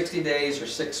 60 days or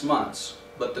 6 months,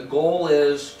 but the goal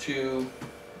is to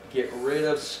get rid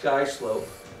of SkySlope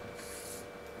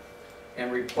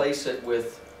and replace it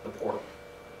with the portal.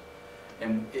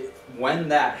 And when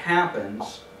that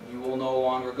happens, you will no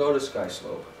longer go to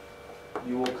SkySlope.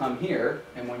 You will come here,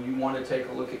 and when you want to take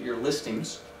a look at your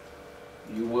listings,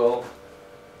 you will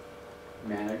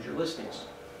manage your listings.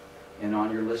 And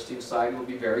on your listing side, it will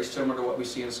be very similar to what we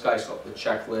see in SkySlope, the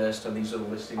checklist, and these are the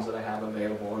listings that I have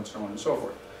available, and so on and so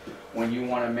forth. When you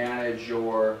want to manage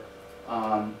your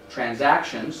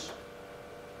transactions,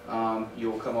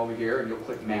 you'll come over here and you'll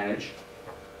click Manage,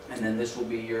 and then this will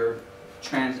be your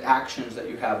transactions that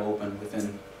you have open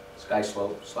within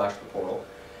SkySlope/the portal,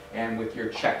 and with your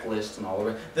checklist and all of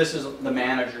it. This is the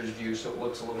manager's view, so it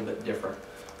looks a little bit different.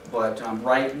 But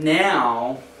right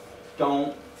now,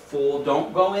 don't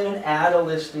go in and add a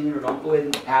listing, or don't go in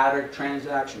and add a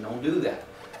transaction. Don't do that.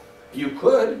 You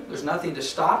could. There's nothing to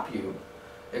stop you,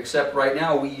 except right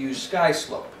now we use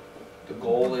SkySlope. The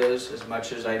goal is, as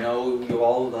much as I know you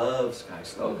all love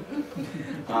SkySlope,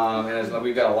 and as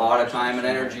we've got a lot of time and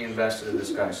energy invested in the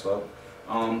SkySlope,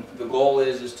 the goal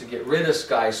is to get rid of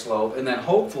SkySlope, and then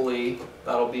hopefully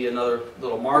that'll be another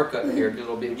little markup here, because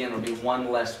it'll be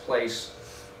one less place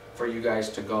for you guys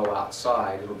to go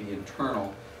outside. It'll be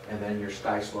internal, and then your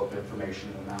SkySlope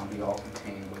information will now be all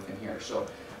contained within here. So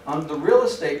on the real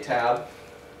estate tab,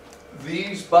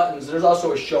 these buttons, there's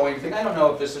also a showing thing. I don't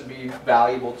know if this would be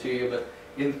valuable to you, but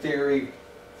in theory,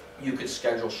 you could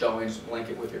schedule showings, link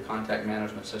it with your contact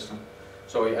management system.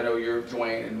 So I know you're,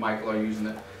 Dwayne and Michael are using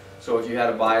it. So if you had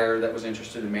a buyer that was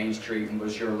interested in Main Street and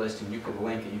was your listing, you could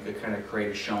link it. You could kind of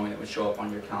create a showing that would show up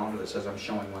on your calendar that says, I'm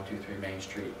showing 123 Main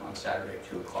Street on Saturday at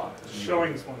 2 o'clock.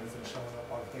 Showings one isn't showing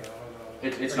up on here. I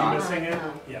don't know. It's Are you not. missing it?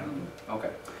 No. Yeah.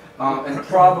 Okay. And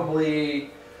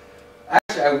probably,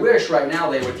 actually I wish right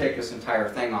now they would take this entire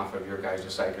thing off of your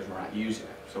guys' site because we're not using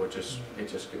it. So it just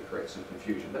could create some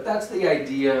confusion. But that's the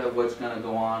idea of what's going to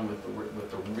go on with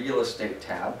the real estate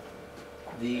tab.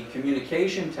 The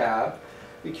communication tab,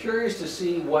 be curious to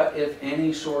see what, if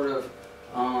any, sort of,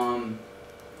 and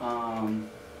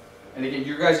again,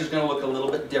 your guys is going to look a little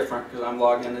bit different because I'm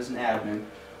logged in as an admin.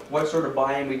 What sort of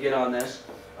buy-in we get on this?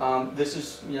 This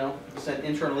is, you know, you send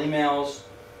internal emails.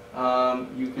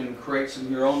 You can create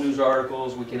your own news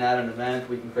articles. We can add an event.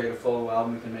 We can create a photo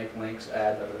album. We can make links,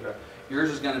 add, da, da, da. Yours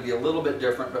is going to be a little bit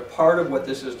different, but part of what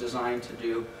this is designed to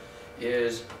do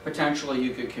is potentially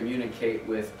you could communicate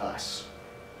with us.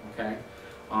 Okay.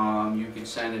 You could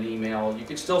send an email. You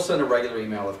could still send a regular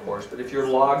email, of course, but if you're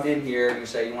logged in here and you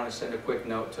say you want to send a quick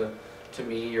note to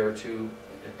me or to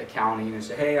accounting and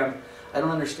say, hey, I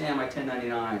don't understand my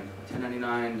 1099.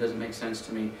 1099 doesn't make sense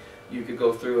to me. You could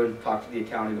go through and talk to the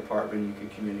accounting department. You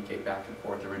could communicate back and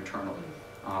forth or internally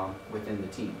within the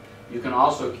team. You can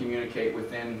also communicate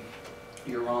within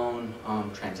your own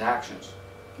transactions.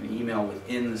 You can email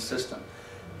within the system.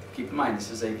 Keep in mind, this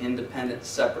is an independent,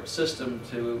 separate system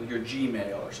to your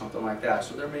Gmail or something like that,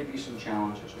 so there may be some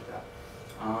challenges with that.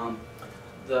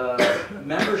 The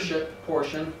membership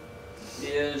portion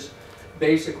is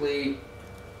basically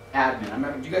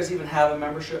admin. Do you guys even have a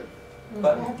membership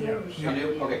button? Yeah. You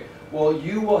do? Okay. Well,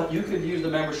 you could use the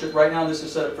membership. Right now this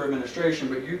is set up for administration,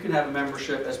 but you can have a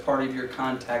membership as part of your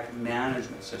contact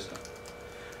management system.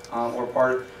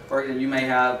 Or you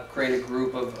may create a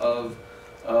group of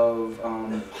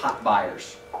hot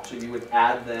buyers. So you would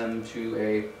add them to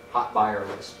a hot buyer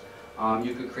list.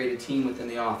 You could create a team within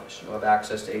the office. You'll have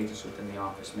access to agents within the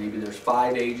office. Maybe there's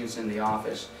 5 agents in the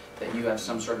office that you have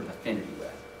some sort of affinity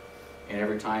with. And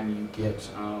every time you get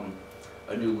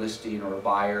a new listing or a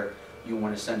buyer, you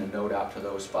want to send a note out to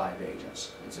those 5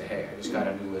 agents and say, hey, I just got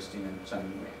a new listing in Sunny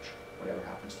Ranch, whatever it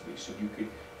happens to be. So you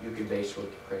could basically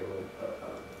create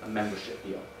a membership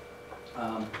deal.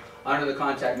 Under the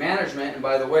contact management, and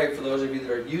by the way, for those of you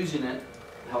that are using it,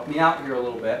 help me out here a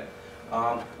little bit,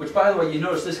 which by the way, you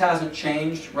notice this hasn't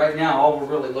changed. Right now, all we're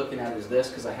really looking at is this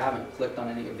because I haven't clicked on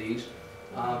any of these.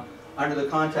 Under the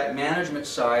contact management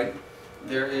side,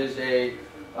 there is a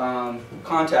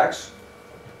contacts.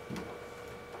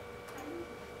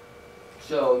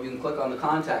 So you can click on the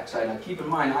contact side. Now keep in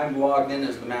mind, I'm logged in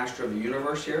as the master of the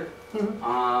universe here.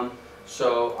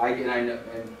 So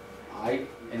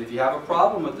and if you have a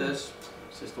problem with this,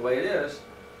 it's just the way it is.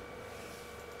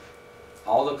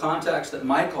 all the contacts that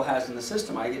Michael has in the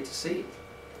system, I get to see.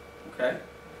 Okay?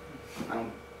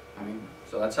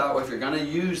 So that's how, if you're going to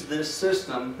use this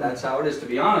system, that's how it is. To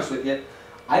be honest with you,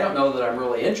 I don't know that I'm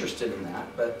really interested in that,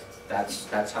 but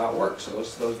that's how it works.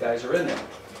 Those guys are in there.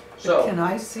 So, Can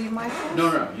I see Michael's?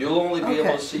 no, you'll only be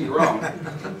able to see your own.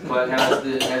 But as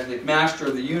the master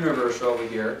of the universe over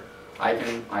here, I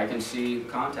can see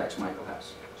contacts Michael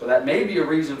has. So that may be a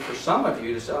reason for some of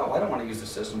you to say, oh, I don't want to use the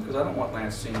system because I don't want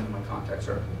Lance seeing who my contacts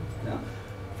are. Yeah.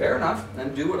 Fair enough.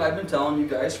 Then do what I've been telling you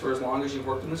guys for as long as you've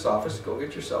worked in this office. Go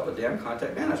get yourself a damn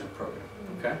contact management program.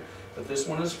 Okay? But this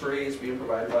one is free. It's being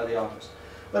provided by the office.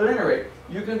 But at any rate,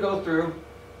 you can go through,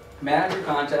 manage your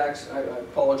contacts. I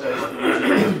apologize for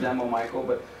using the demo, Michael,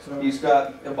 but he's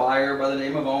got a buyer by the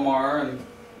name of Omar,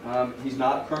 and he's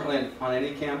not currently on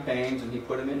any campaigns, and he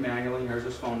put him in manually. Here's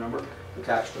his phone number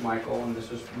attached to Michael, and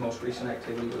this is the most recent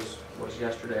activity was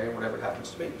yesterday, or whatever it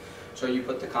happens to be. So you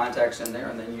put the contacts in there,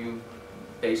 and then you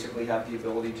basically have the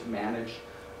ability to manage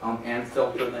and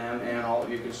filter them,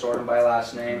 and you can sort them by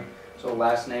last name. So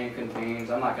last name contains,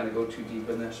 I'm not going to go too deep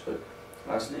in this, but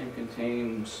last name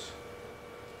contains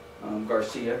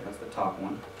Garcia, that's the top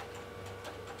one.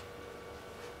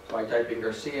 So I type in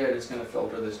Garcia, it's going to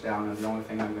filter this down, and the only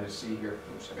thing I'm going to see here,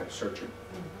 oops, I got to search it.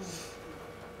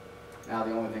 Now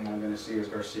the only thing I'm going to see is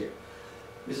Garcia.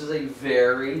 This is a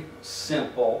very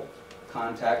simple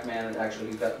contact management. Actually,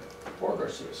 we've got 4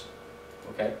 Garcias.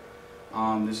 Okay?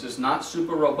 This is not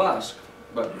super robust,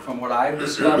 but from what I've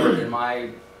discovered in my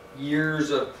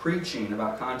years of preaching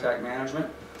about contact management,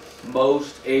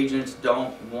 most agents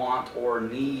don't want or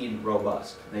need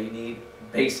robust. They need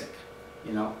basic,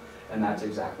 you know, and that's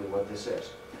exactly what this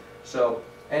is. So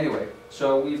anyway,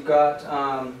 so we've got,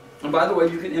 and by the way,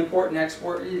 you can import and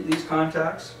export these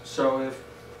contacts. So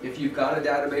if you've got a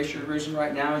database you're using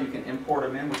right now, you can import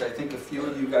them in, which I think a few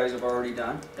of you guys have already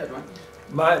done. Yeah, Dwayne?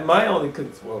 My only,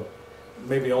 well,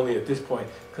 maybe only at this point,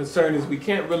 concern is we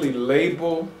can't really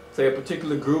label, say, a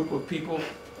particular group of people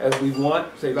as we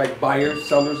want, say like buyers,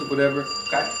 sellers, or whatever.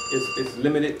 Okay. It's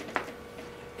limited.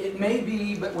 It may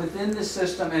be, but within the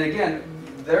system, and again,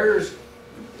 there is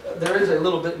a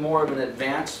little bit more of an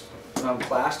advanced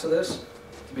class to this.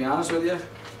 To be honest with you,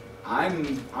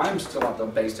 I'm still at the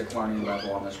basic learning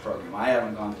level on this program. I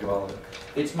haven't gone through all of it.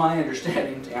 It's my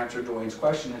understanding, to answer Dwayne's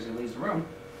question as he leaves the room,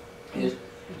 is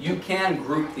you can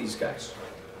group these guys.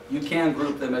 You can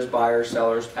group them as buyers,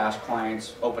 sellers, past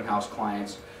clients, open house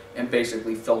clients, and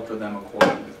basically filter them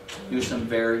accordingly. Do some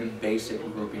very basic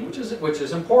grouping, which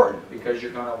is important because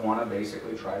you're going to want to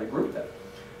basically try to group them.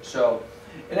 So,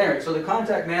 at any rate, so the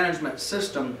contact management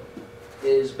system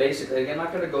is basically, again, I'm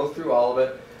not going to go through all of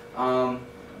it,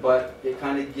 but it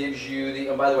kind of gives you the,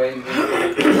 oh, by the way,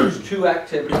 there's 2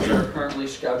 activities that are currently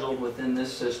scheduled within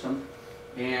this system,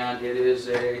 and it is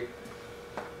a,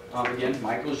 again,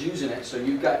 Michael's using it, so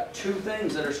you've got 2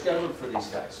 things that are scheduled for these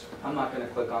guys. I'm not going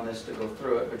to click on this to go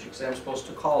through it, but you can say I'm supposed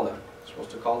to call them. I'm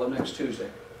supposed to call them next Tuesday.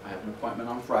 I have an appointment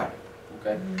on Friday,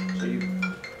 okay? So you,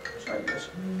 sorry guys,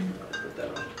 put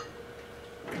that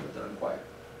on quiet.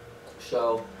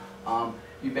 So,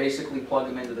 you basically plug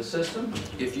them into the system.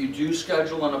 If you do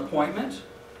schedule an appointment,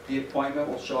 the appointment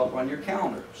will show up on your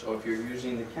calendar. So if you're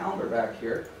using the calendar back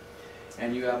here,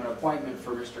 and you have an appointment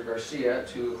for Mr. Garcia at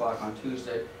 2 o'clock on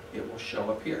Tuesday, it will show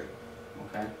up here,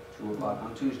 okay? 2 o'clock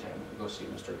on Tuesday, I'm going to go see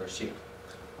Mr. Garcia.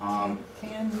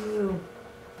 Can you,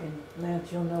 and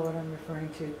Lance, you'll know what I'm referring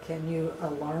to, can you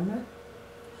alarm it?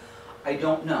 I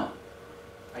don't know.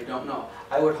 I don't know.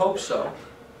 I would hope so.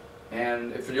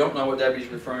 And if you don't know what Debbie's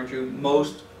referring to,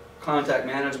 most contact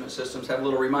management systems have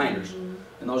little reminders.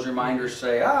 And those reminders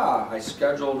say, I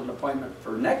scheduled an appointment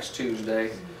for next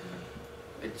Tuesday.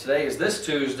 Today is this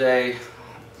Tuesday.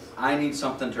 I need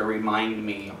something to remind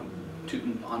me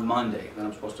on Monday that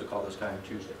I'm supposed to call this guy on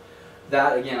Tuesday.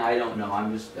 That, again, I don't know.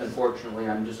 Unfortunately,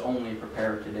 I'm just only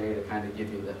prepared today to kind of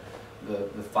give you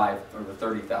the 5 or the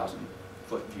 30,000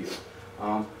 foot view.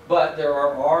 But there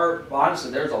are,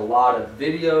 honestly, there's a lot of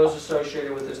videos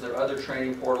associated with this. There are other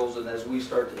training portals, and as we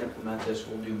start to implement this,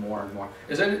 we'll do more and more.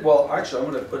 Well, actually,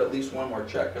 I'm going to put at least one more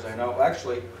check, because I know,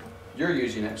 actually, you're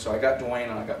using it, so I got Dwayne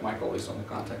and I got Michael at least on the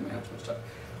contact management stuff.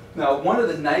 Now, one of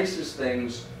the nicest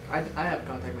things... I have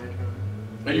contact management.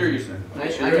 And you're using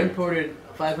it. I imported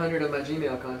 500 of my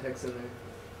Gmail contacts in there.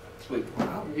 Sweet.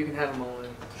 Wow. You can have them all in.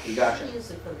 You gotcha.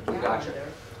 Use it for the You gotcha.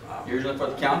 calendar. You're using it for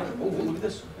the calendar? Oh, look at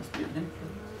this. That's good.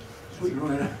 Sweet.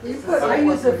 I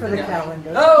use it for the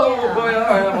calendar. Oh, Yeah. boy, all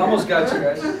right, I almost got you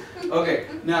guys. Okay,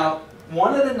 now,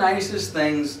 one of the nicest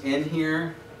things in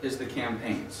here is the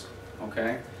campaigns,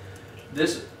 okay?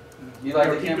 This, you like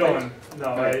No, the keep campaigns?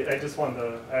 going. No, I just wanted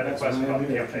to, I had a question about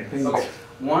the campaigns. Okay,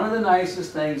 One of the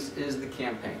nicest things is the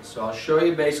campaign. So I'll show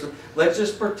you basically, let's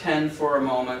just pretend for a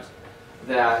moment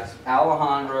that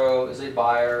Alejandro is a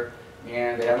buyer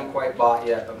and they haven't quite bought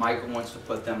yet, but Michael wants to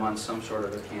put them on some sort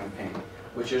of a campaign,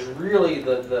 which is really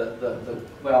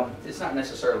well, it's not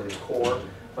necessarily the core,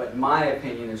 but in my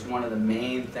opinion is one of the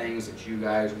main things that you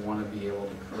guys want to be able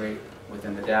to create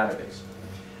within the database.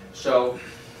 So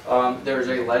there's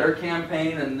a letter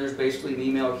campaign and there's basically an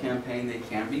email campaign. They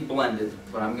can be blended,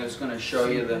 but I'm just going to show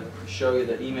you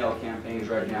the email campaigns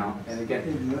right now. And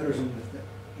again, The letters,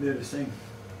 they're the same.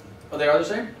 oh, they are the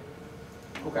same?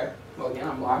 Okay. Well, again,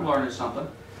 I'm learning something.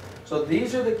 So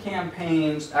these are the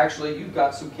campaigns. Actually, you've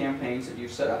got some campaigns that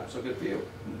you've set up, so good for you.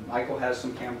 Michael has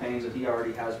some campaigns that he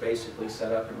already has basically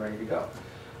set up and ready to go.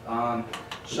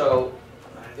 So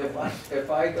if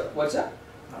I go, what's that?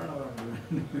 I don't know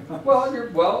what I'm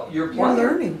doing. You're You're playing.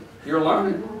 learning. You're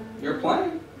learning. You're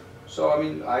playing. So I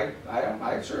mean,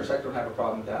 I sure as heck don't have a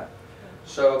problem with that.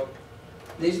 So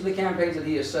these are the campaigns that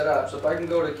he has set up. So if I can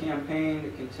go to campaign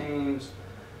that contains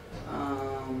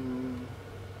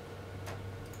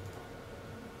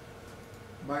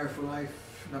Buyer for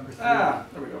Life, number 3. there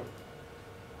we go.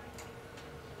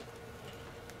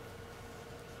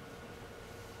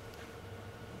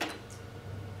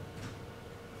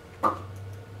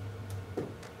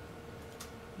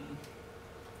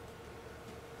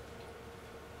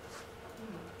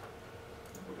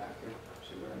 Go back here,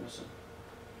 see what I'm missing.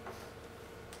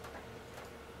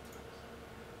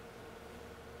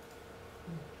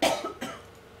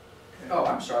 Oh,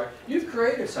 I'm sorry. You've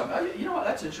created something. You know what?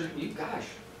 That's interesting. Gosh,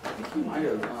 I think you might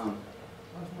have.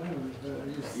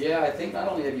 Yeah, I think not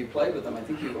only have you played with them, I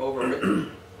think you've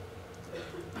overwritten.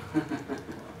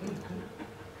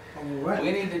 What?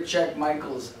 We need to check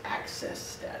Michael's access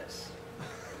status,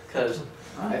 because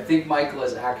I think Michael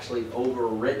has actually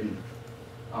overwritten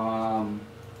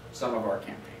some of our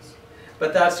campaigns.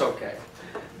 But that's okay.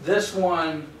 This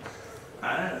one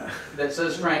that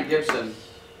says Frank Gibson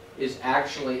is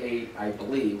actually I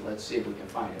believe, let's see if we can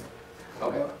find it.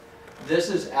 Okay. This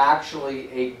is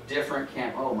actually a different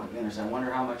oh my goodness, I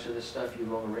wonder how much of this stuff you've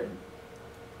overwritten.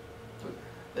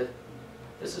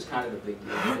 This is kind of a big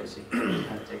deal, Casey. Kind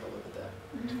of take a look at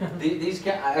that. These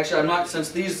actually, I'm not, since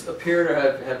these appear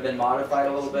to have been modified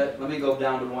a little bit, let me go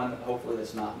down to one hopefully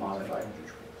that's not modified.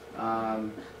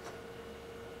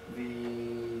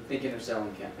 The Thinking of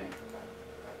Selling campaign.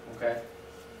 Okay?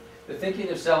 The Thinking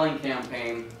of Selling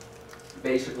campaign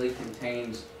basically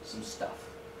contains some stuff.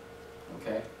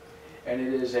 Okay? And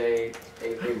it is a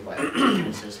letter.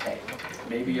 It says, hey,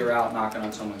 maybe you're out knocking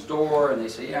on someone's door and they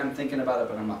say, yeah, I'm thinking about it,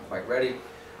 but I'm not quite ready.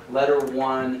 Letter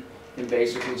 1 can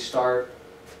basically start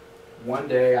one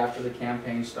day after the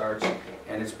campaign starts,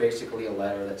 and it's basically a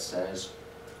letter that says,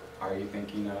 are you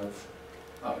thinking of,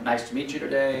 nice to meet you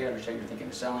today, I understand you're thinking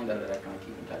of selling, kind of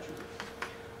keep in touch with you.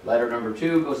 Letter number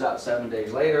 2 goes out 7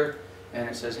 days later, and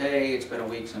it says, hey, it's been a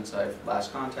week since I've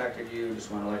last contacted you,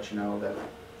 just want to let you know that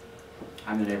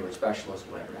I'm the neighborhood specialist,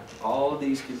 whatever. All of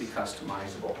these can be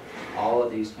customizable. All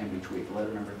of these can be tweaked.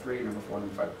 Letter number 3, number 4,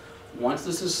 number 5. Once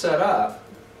this is set up,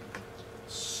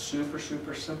 super,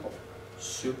 super simple.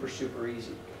 Super, super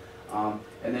easy. And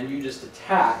then you just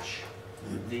attach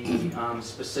the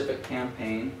specific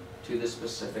campaign to the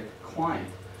specific client.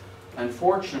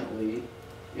 Unfortunately,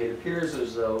 it appears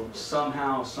as though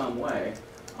somehow, some way,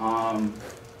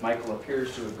 Michael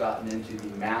appears to have gotten into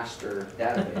the master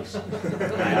database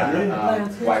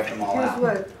and wiped them all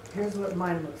out. Here's what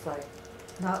mine looks like,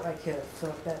 not like his, so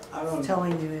if I don't- that's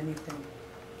telling you anything.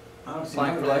 I don't see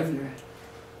Blank my for life life? there.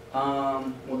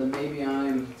 Well then maybe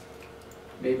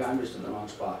I'm just in the wrong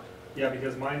spot. Yeah,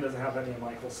 because mine doesn't have any of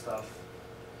Michael's stuff.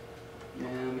 Yeah,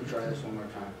 let me try this one more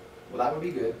time. Well, that would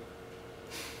be good.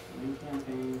 Main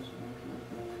campaigns, main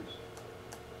campaigns.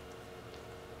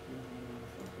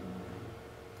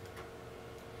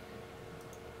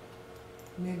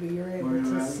 Maybe you're able Where to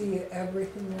am I? see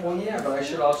everything. that- Well, yeah, but I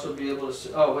should also be able to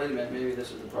see, oh, wait a minute, maybe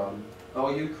this is the problem.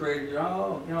 Oh, you created your,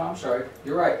 oh, I'm sorry,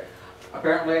 you're right.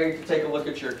 Apparently I need to take a look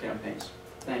at your campaigns.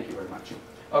 Thank you very much.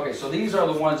 Okay, so these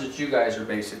are the ones that you guys are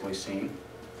basically seeing,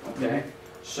 okay?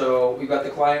 So we've got the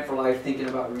client for life, thinking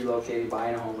about relocating,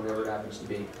 buying a home, whatever it happens to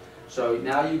be. So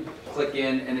now you click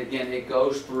in, and again, it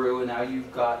goes through, and now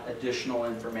you've got additional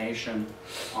information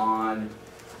on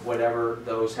whatever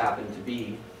those happen to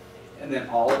be. And then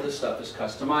all of this stuff is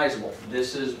customizable.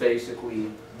 This is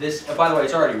basically, by the way,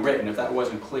 it's already written, if that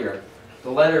wasn't clear.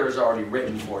 The letter is already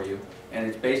written for you, and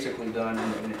it's basically done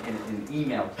in an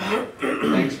email.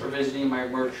 Thanks for visiting my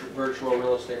virtual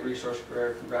real estate resource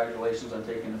career. Congratulations on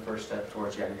taking the first step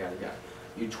towards yada, yada, yada.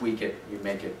 You tweak it, you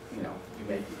make it, you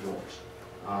make it yours.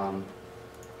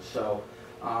 So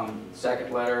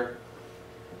Second letter,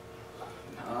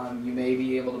 you may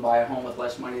be able to buy a home with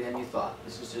less money than you thought.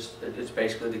 This is just, it's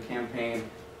basically the campaign.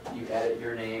 You edit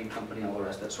your name, company, all the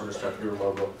rest, that sort of stuff, your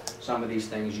logo. Some of these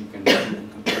things you can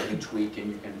completely tweak,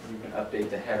 and you can update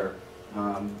the header. You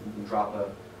can drop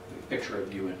a picture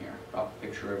of you in here, drop a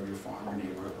picture of your farm or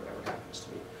neighborhood, whatever it happens to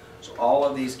be. So all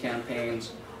of these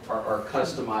campaigns are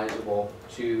customizable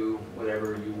to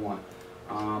whatever you want.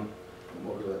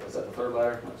 Was that the third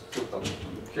letter? I'm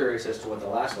curious as to what the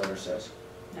last letter says.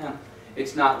 Yeah,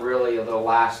 it's not really the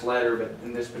last letter, but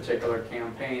in this particular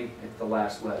campaign, it's the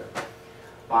last letter.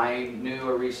 Buying new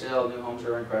or resale, new homes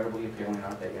are incredibly appealing,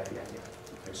 aren't they? Yada, yada, yada.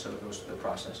 Okay, so it goes through the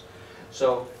process.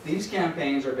 So these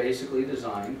campaigns are basically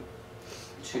designed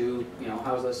to,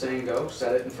 how's that saying go?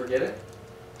 Set it and forget it.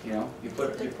 You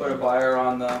put a buyer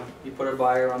on the,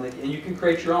 and you can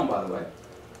create your own, by the way.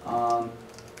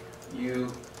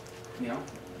 You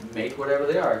make whatever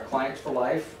they are, clients for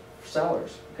life,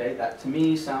 sellers. Okay, that to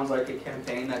me sounds like a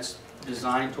campaign that's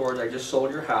designed towards, I just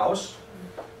sold your house.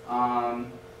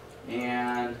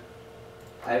 And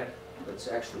let's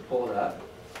actually pull it up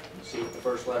and see what the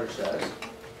first letter says.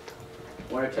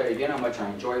 I want to tell you again how much I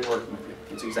enjoy working with you.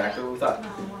 It's exactly what we thought.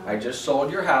 I just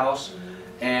sold your house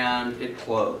and it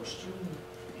closed.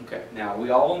 Okay, now we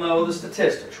all know the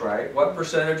statistics, right? What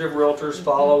percentage of realtors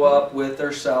follow up with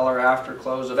their seller after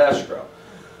close of escrow?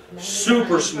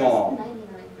 Super small.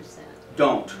 99%.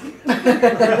 Don't.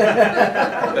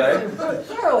 Okay?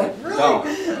 Surely, really?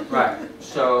 Don't. Right.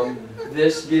 So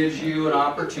this gives you an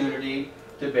opportunity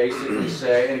to basically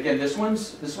say, and again, this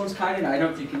one's kind of, I don't know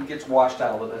if you can get washed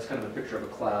out, but that's kind of a picture of a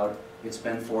cloud. It's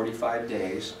been 45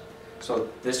 days. So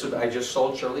this would, I just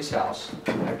sold Shirley's house.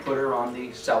 I put her on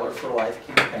the Seller for Life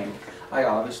campaign. I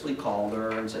obviously called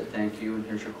her and said thank you, and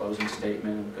here's your closing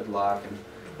statement, and good luck, and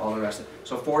all the rest of it.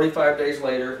 So 45 days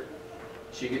later,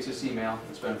 she gets this email.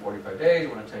 It's been 45 days.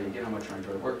 I want to tell you again how much I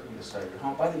enjoyed working to sell your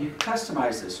home. By the way, you can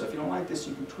customize this, so if you don't like this,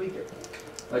 you can tweak it.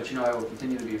 Let you know I will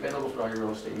continue to be available for all your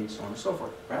real estate needs, so on and so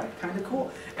forth. Right? Kind of cool.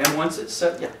 And once it's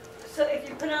set, yeah. So if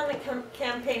you put on the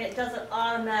campaign, it doesn't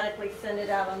automatically send it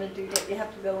out on a due date. You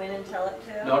have to go in and tell it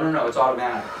to? No, it's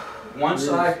automatic. Once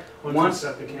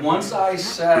I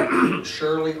set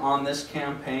Shirley on this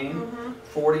campaign,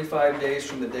 45 days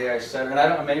from the day I set her,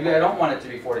 and maybe I don't want it to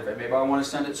be 45, maybe I want to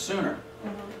send it sooner.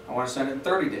 I want to send it in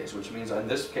 30 days, which means in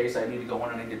this case I need to go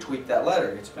in and I need to tweak that letter.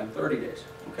 It's been 30 days.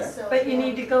 Okay? So, But you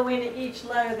need to go into each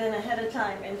letter then ahead of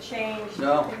time and change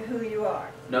who you are.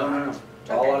 No. It's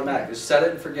all Okay. automatic. Just set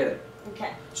it and forget it.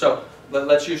 Okay. So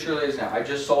let's use Shirley's now. I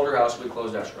just sold her house. We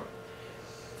closed escrow.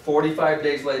 45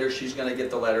 days later, she's going to get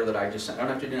the letter that I just sent. I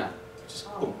don't have to do nothing.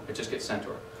 Boom, it just gets sent to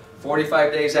her.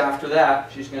 45 days after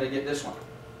that, she's going to get this one.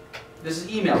 This is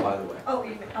email, by the way. Oh,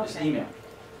 even, This is okay. email.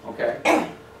 Okay.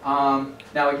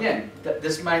 Now again,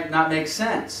 this might not make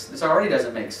sense. This already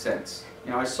doesn't make sense.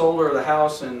 I sold her the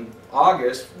house in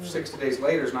August. 60 days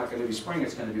later is not going to be spring.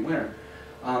 It's going to be winter.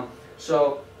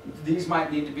 So these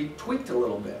might need to be tweaked a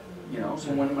little bit.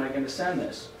 So when am I going to send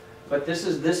this? But this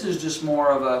is just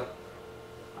more of a,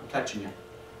 I'm touching you.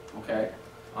 Okay.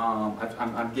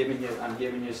 I'm giving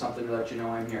you something to let you know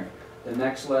I'm here. The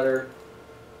next letter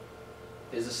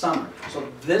is a summary. So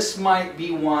this might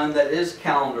be one that is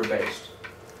calendar based.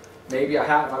 Maybe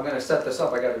I'm going to set this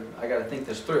up. I got to think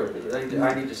this through.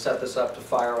 I need to set this up to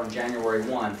fire on January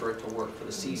 1 for it to work for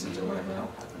the seasons or whatever the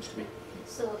hell happens to be.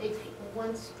 so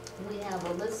once we have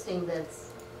a listing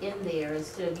that's in there,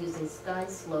 instead of using Sky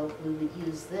Slope, we would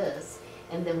use this.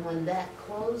 And then when that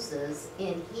closes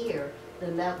in here,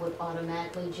 then that would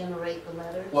automatically generate the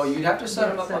letters? Well, you'd have to set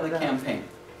them up on the campaign.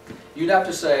 You'd have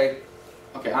to say,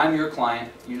 okay, I'm your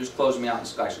client. You just closed me out in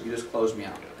Sky Slope. You just closed me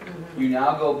out. You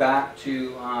now go back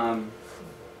to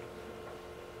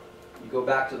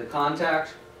the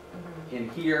contact in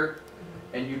here,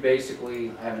 and you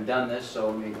basically, I haven't done this, so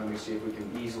let me see if we can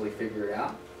easily figure it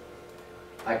out.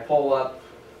 I pull up,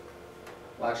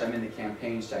 well actually I'm in the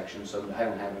campaign section, so I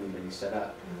don't have anybody set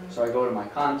up. So I go to my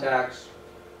contacts,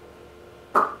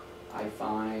 I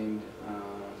find,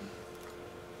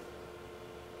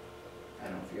 I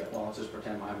don't know if you got, well let's just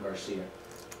pretend I'm Garcia.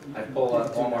 I pull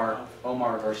up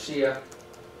Omar Garcia,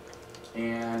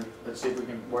 and let's see if we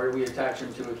can, where do we attach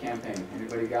him to a campaign?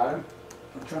 Anybody got him?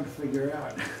 I'm trying to figure it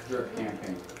out. Drip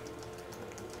campaign.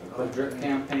 Put drip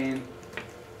campaign.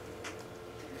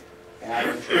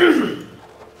 Add him.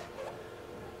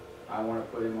 I want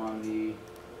to put him on the,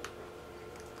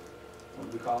 what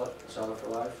do we call it? Seller for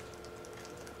life?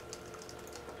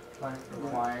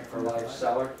 Client for life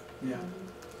seller. Yeah.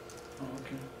 Oh,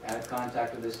 okay. Add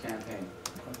contact to this campaign.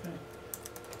 Okay.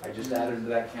 I just added to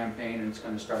that campaign and it's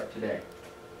going to start today.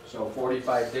 So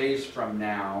 45 days from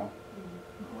now,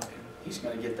 he's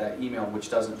gonna get that email, which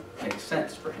doesn't make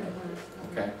sense for him,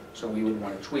 okay? So we would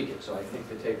wanna tweak it. So I think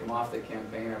to take him off the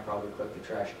campaign, I'll probably click the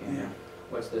trash can. Yeah.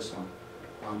 What's this one?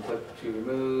 Click to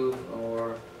remove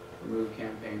or remove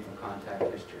campaign from contact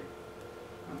history.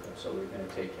 Okay, so we're gonna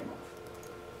take him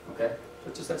off. Okay, so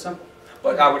it's just that simple.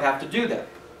 But I would have to do that,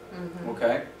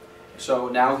 okay? So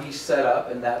now he's set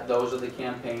up, and those are the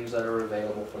campaigns that are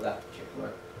available for that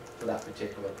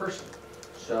particular person.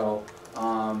 So,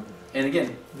 and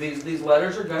again, these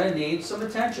letters are gonna need some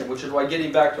attention, which is why,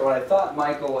 getting back to what I thought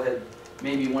Michael had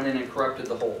maybe went in and corrupted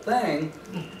the whole thing.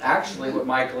 Actually, what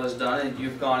Michael has done, and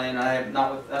you've gone in, I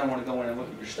don't wanna go in and look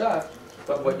at your stuff,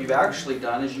 but what you've actually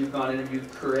done is you've gone in and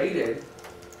you've created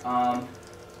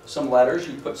some letters,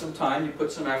 you put some time, you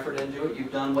put some effort into it,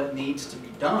 you've done what needs to be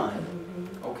done,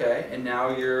 okay, and now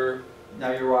you're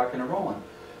rocking and rolling.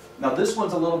 Now this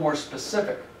one's a little more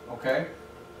specific, okay?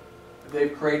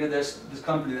 They've created this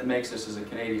company that makes this is a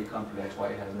Canadian company, that's why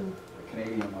it has a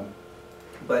Canadian one.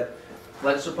 But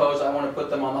let's suppose I want to put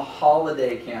them on the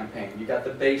holiday campaign. You got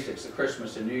the basics, the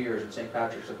Christmas and New Year's and St.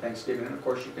 Patrick's and Thanksgiving, and of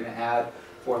course you can add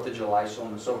 4th of July, so on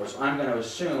and so forth. So I'm going to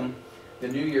assume the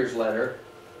New Year's letter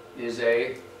is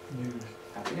a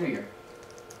Happy New Year.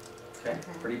 Okay,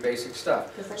 pretty basic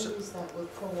stuff. Because I use that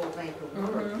with Coldwell Banker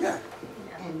Works. Yeah.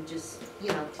 And just,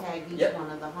 tag each Yep.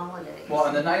 one of the holidays. Well,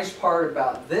 and the nice part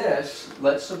about this,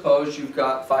 let's suppose you've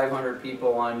got 500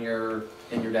 people in your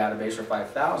database, or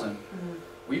 5,000.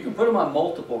 Well, you can put them on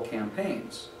multiple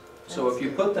campaigns. So That's if you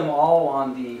good. put them all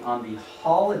on the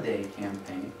holiday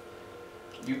campaign,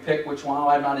 you pick which one. Oh,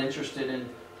 I'm not interested in,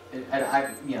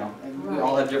 and we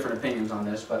all have different opinions on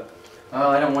this, but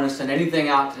I don't want to send anything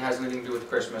out that has anything to do with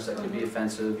Christmas. That could be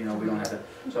offensive. We don't have to.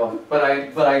 So, but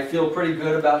I feel pretty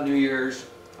good about New Year's.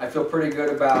 I feel pretty good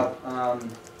about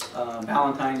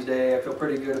Valentine's Day. I feel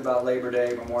pretty good about Labor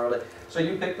Day, Memorial Day. So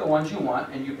you pick the ones you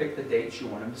want, and you pick the dates you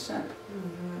want them to send.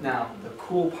 Now, the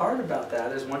cool part about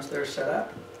that is once they're set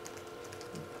up,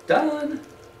 done.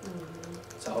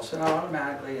 It's all set out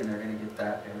automatically, and they're going to get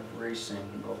that every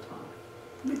single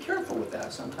time. Be careful with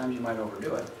that. Sometimes you might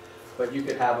overdo it. But you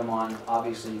could have them on,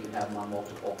 obviously you could have them on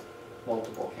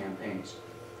multiple campaigns.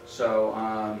 So,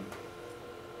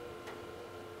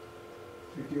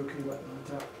 Click the OK button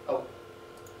on top.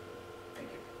 thank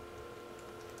you.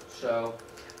 So,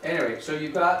 anyway, so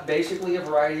you've got basically a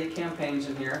variety of campaigns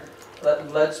in here.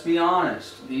 Let's be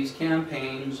honest, these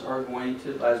campaigns are going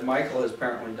to, as Michael has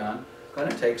apparently done, going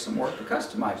to take some work to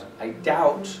customize them. I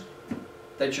doubt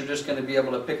that you're just going to be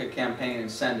able to pick a campaign and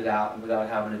send it out without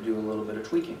having to do a little bit of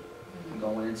tweaking.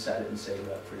 Go in and set it and save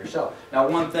it up for yourself. Now,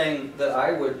 one thing that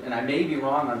I would, and I may be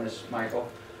wrong on this, Michael,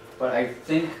 but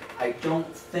I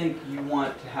don't think you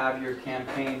want to have your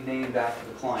campaign named after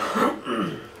the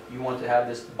client. You want to have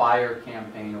this buyer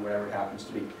campaign, or whatever it happens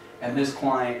to be. And this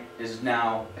client is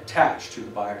now attached to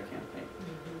the buyer campaign.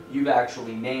 You've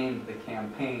actually named the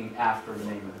campaign after the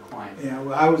name of the client. Yeah,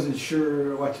 well, I wasn't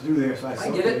sure what to do there, so I I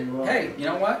thought get it. maybe, well, Hey, you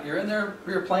know what? You're in there,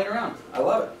 you're playing around. I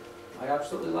love it. I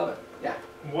absolutely love it. Yeah.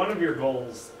 One of your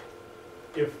goals,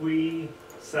 if we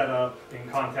set up in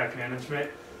contact management,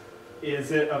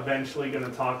 is it eventually going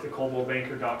to talk to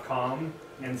coldwellbanker.com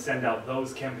and send out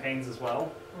those campaigns as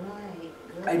well? Right,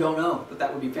 good. I don't know, but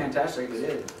that would be fantastic if it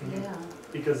did. Yeah.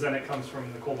 Because then it comes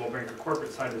from the Coldwell Banker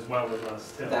corporate side as well as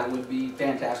us too. That would be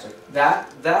fantastic.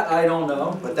 That I don't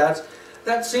know, but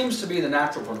that seems to be the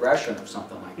natural progression of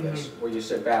something like this, where you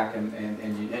sit back and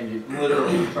you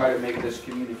literally try to make this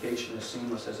communication as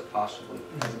seamless as it possibly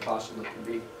can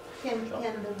be. Can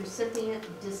the recipient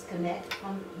disconnect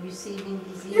from receiving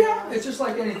these emails? Yeah, it's just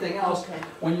like anything else. Okay.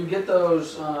 When you get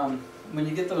those kind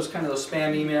of those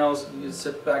spam emails, you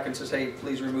sit back and says, hey,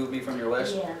 please remove me from your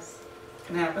list. Yes. It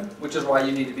can happen, which is why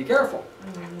you need to be careful.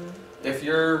 If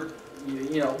you're,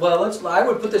 I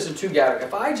would put this in two categories.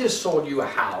 If I just sold you a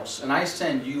house and I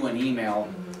send you an email,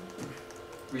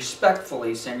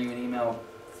 respectfully send you an email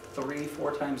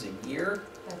 3-4 times a year,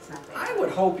 That's not bad. I would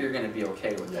hope you're going to be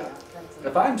okay with Yeah, that. that's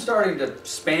If I'm starting to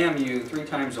spam you 3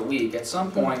 times a week, at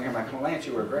some point you're like, well, Lance,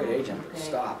 you were a great agent, but Okay.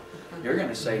 stop. You're going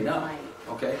to say no. Right.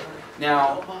 Okay.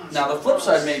 Now the flip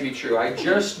side may be true. I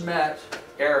just met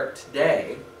Eric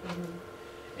today,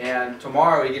 and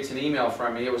tomorrow he gets an email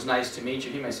from me. It was nice to meet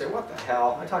you. He may say, what the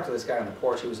hell? I talked to this guy on the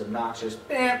porch. He was obnoxious.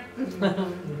 Bam.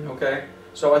 Okay.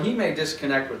 So he may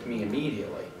disconnect with me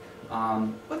immediately.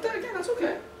 But then again, that's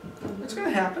okay. It's going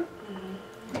to happen.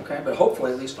 Okay. But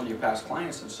hopefully, at least on your past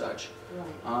clients and such.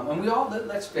 Right. And we all,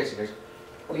 let's face it,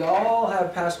 we all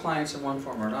have past clients in one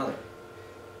form or another.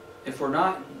 if we're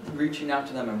not reaching out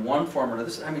to them in one form or another,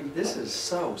 this is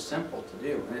so simple to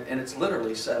do, and it's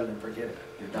literally set it and forget it.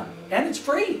 You're done, and it's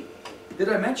free. Did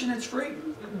I mention it's free?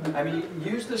 I mean, you can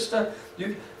use this stuff.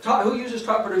 Who uses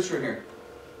Top Producer in here?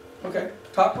 Okay,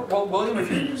 well, William,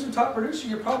 if you're using Top Producer,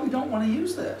 you probably don't want to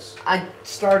use this. I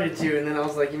started to, and then I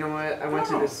was like, you know what? I went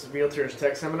to No. this Realtors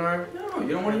Tech Seminar. No, you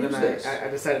don't want to and use then this. I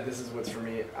decided this is what's for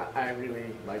me. I really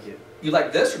like it. You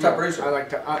like this or Top Producer? I like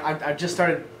to. I just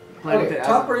started playing with Okay, it. Top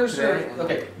as of Producer. today, and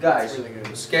Okay, guys. It's really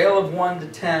good. Scale of 1 to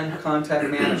 10 contact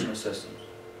management systems.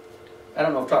 I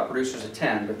don't know if Top Producer is a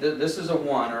 10, but this is a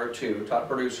 1 or a 2. Top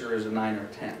Producer is a 9 or a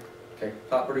 10. Okay,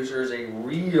 Top Producer is a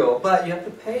real, but you have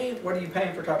to pay. What are you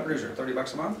paying for Top Producer?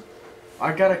 $30 a month?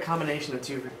 I got a combination of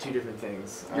two different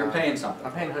things. You're paying something.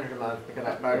 I'm paying $100 a month because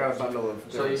I got a bundle of.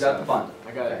 So you different got the stuff. bundle.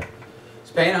 I got it.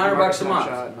 It's paying $100 a month.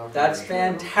 Snapshot, That's no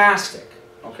fantastic.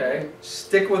 Okay,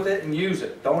 stick with it and use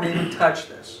it. Don't even touch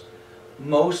this.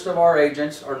 Most of our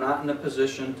agents are not in a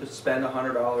position to spend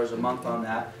 $100 a month on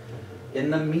that.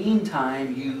 In the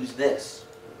meantime, use this.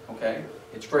 Okay,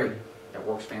 it's free. It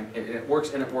works. It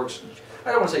works, and it works.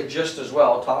 I don't want to say just as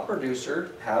well. Top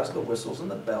Producer has the whistles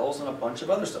and the bells and a bunch of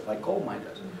other stuff like Goldmine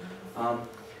does.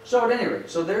 So at any rate,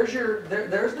 so there's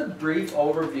the brief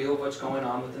overview of what's going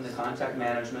on within the contact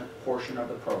management portion of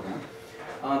the program.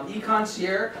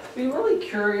 eConcierge, be really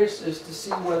curious as to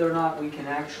see whether or not we can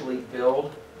actually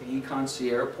build the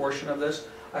eConcierge portion of this.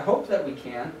 I hope that we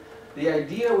can. The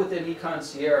idea within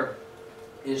eConcierge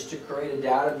is to create a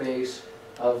database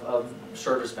of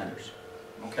service vendors,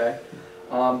 okay?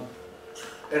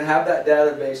 And have that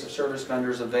database of service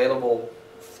vendors available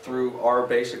through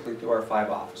basically through our 5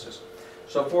 offices.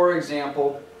 So for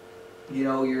example, you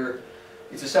know,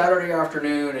 it's a Saturday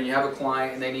afternoon and you have a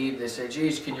client and they say,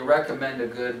 geez, can you recommend a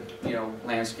good, you know,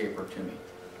 landscaper to me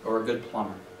or a good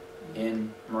plumber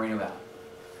in Moreno Valley?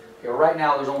 Okay, well, right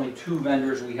now there's only 2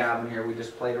 vendors we have in here. We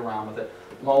just played around with it.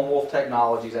 Lone Wolf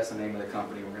Technologies, that's the name of the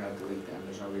company. We're going to delete them.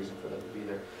 There's no reason for them to be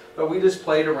there. But we just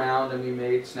played around and we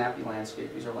made Snappy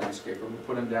Landscape. These are landscaper. We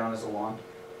put him down as a lawn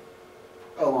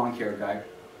care guy.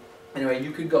 Anyway,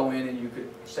 you could go in and you could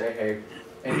say, hey,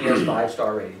 and he has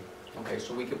 5-star rating. Okay,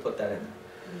 so we could put that in there.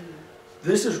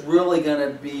 This is really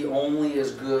going to be only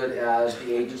as good as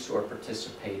the agents who are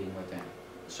participating within.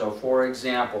 So for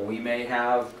example, we may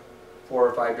have 4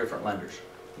 or 5 different lenders.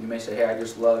 You may say, hey, I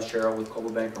just love Cheryl with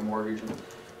Coldwell Banker Mortgage, and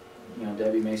you know,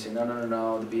 Debbie may say,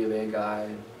 no, the B of A guy,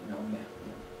 you know,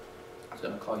 I was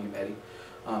going to call you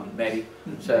Medi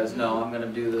says, no, I'm going to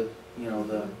do the, you know,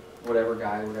 the whatever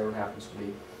guy, whatever it happens to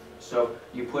be. So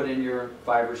you put in your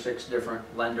 5 or 6 different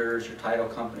lenders, your title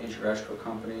companies, your escrow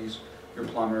companies, your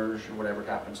plumbers, or whatever it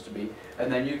happens to be,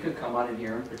 and then you can come on in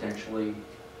here and potentially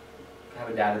have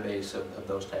a database of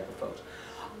those type of folks.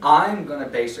 I'm going to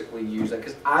basically use that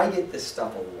because I get this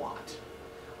stuff a lot.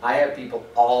 I have people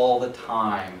all the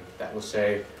time that will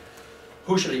say,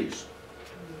 who should I use?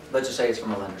 Let's just say it's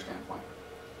from a lender standpoint.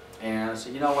 And I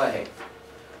say, you know what, hey,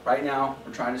 right now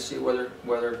we're trying to see whether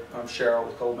Cheryl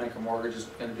with Coldwell Banker Mortgage is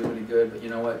going to do any good, but you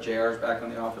know what, JR's back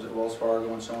in the office at Wells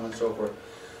Fargo and so on and so forth.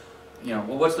 You know,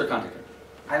 well, what's their contact info?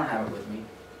 I don't have it with me.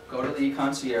 Go to the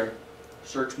eConcierge,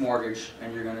 search mortgage,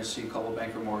 and you're going to see Coldwell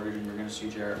Banker Mortgage, and you're going to see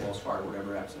JR at Wells Fargo,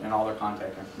 whatever else, and all their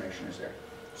contact information is there.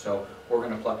 So we're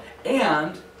going to plug,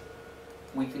 and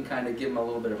we can kind of give them a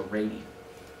little bit of a rating,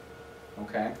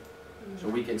 okay? So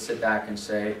we can sit back and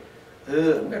say,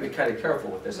 we're going to be kind of careful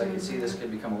with this. I can see this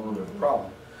could become a little bit of a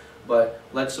problem. But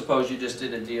let's suppose you just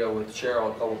did a deal with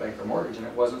Cheryl at Coldwell Banker Mortgage and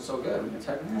it wasn't so good. We can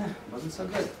tell you, it wasn't so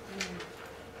good.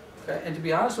 Okay? And to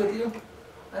be honest with you,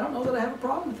 I don't know that I have a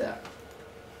problem with that.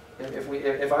 If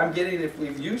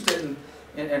we've used it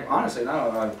and honestly, I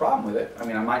don't have a problem with it. I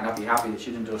mean, I might not be happy that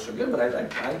she didn't do so good, but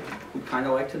I would kind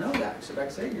of like to know that. Sit back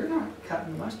and say, you're not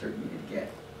cutting the mustard you need to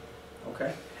get.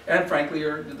 Okay? And frankly,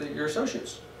 your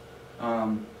associates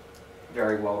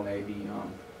very well maybe,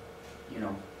 you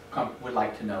know, would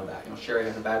like to know that. You know, Sherry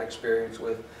had a bad experience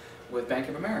with Bank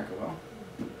of America. Well,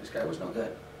 this guy was no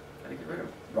good. Gotta get rid of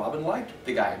him. Robin liked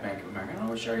the guy at Bank of America. I don't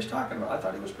know what Sherry's talking about. I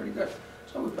thought he was pretty good.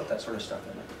 So we put that sort of stuff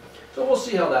in there. So we'll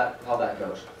see how that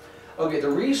goes. Okay, the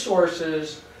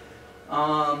resources.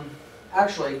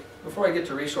 Actually, before I get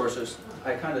to resources,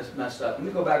 I kind of messed up. Let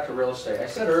me go back to real estate. I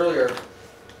said earlier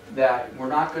that we're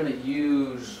not going to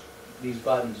use these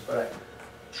buttons, but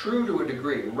true to a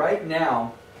degree. Right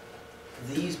now,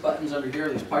 these buttons under here,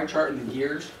 this pie chart and the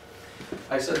gears,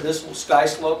 I said this will sky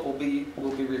slope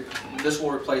this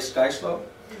will replace sky slope.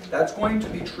 That's going to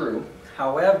be true.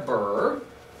 However,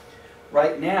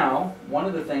 right now, one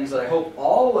of the things that I hope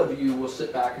all of you will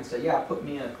sit back and say, yeah, put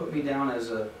me down as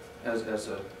a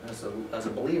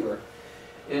believer,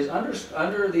 is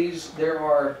under these, there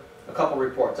are a couple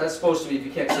reports. That's supposed to be, if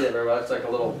you can't see it very well, it's like a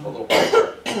little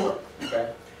picture.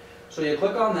 Okay? So you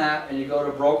click on that and you go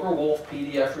to Broker Wolf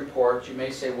PDF reports. You may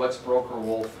say, what's Broker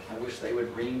Wolf? I wish they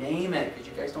would rename it because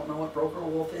you guys don't know what Broker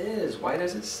Wolf is. Why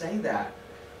does it say that?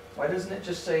 Why doesn't it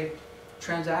just say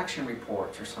transaction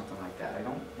reports or something like that? I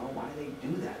don't know why they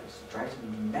do that. It drives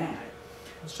me mad.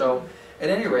 So at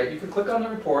any rate, you can click on the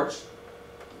reports.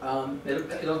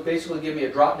 It'll basically give me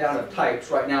a drop down of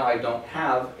types. Right now I don't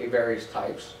have a various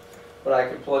types, but I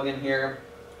can plug in here,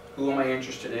 who am I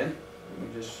interested in? Let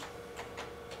me just,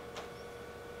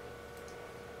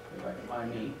 if I can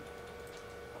find me.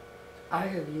 I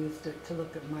have used it to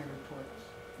look at my reports.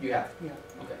 You have? Yeah.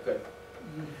 Okay, good.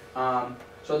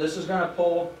 So this is going to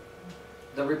pull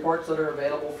the reports that are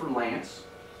available for Lance,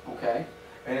 okay?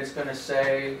 And it's going to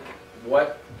say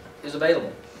what is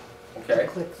available, okay?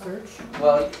 Click search.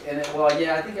 Well,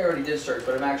 yeah, I think I already did search,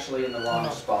 but I'm actually in the wrong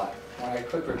spot. When I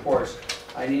click reports,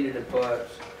 I needed to put,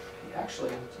 actually,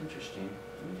 it's interesting.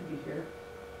 Do you need to be here?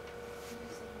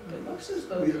 It looks as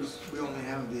though We only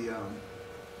have the,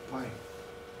 pie.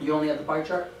 you only have the pie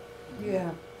chart?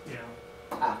 Yeah. Yeah.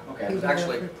 Ah, okay, it's PDF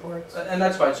actually, reports. and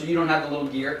that's fine, so you don't have the little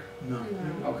gear? No.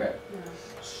 Okay, No.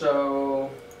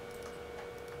 so,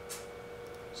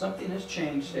 something has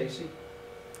changed, Stacy.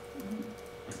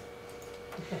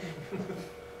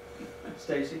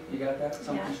 Stacy, you got that?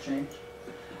 Something's changed?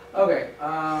 Okay,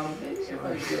 maybe if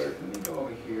I do it, let me go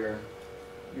over here.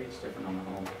 Maybe it's different on the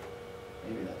home.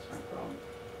 Maybe that's my problem.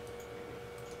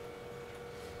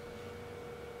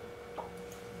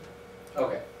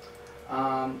 Okay,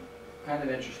 kind of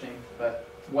interesting, but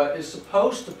what is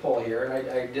supposed to pull here, and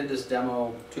I did this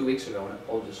demo 2 weeks ago and it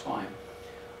pulled just fine.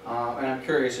 And I'm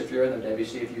curious if you're in the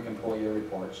WC if you can pull your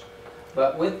reports.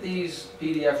 But with these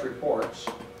PDF reports,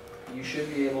 you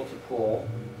should be able to pull.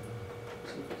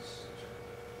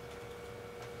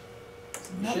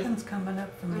 Nothing's coming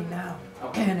up for me now.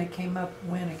 Okay. And it came up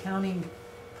when accounting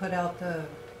put out the,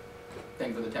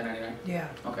 Thing for the 1099? yeah.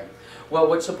 Okay. Well,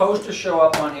 what's supposed to show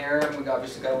up on here, and we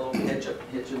obviously got a little hitch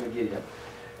in the giddy up.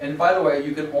 And by the way,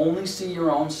 you can only see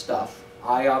your own stuff.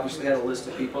 I obviously had a list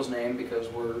of people's names because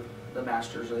we're the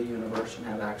masters of the universe and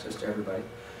have access to everybody.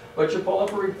 But you pull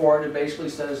up a report, it basically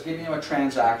says, give me a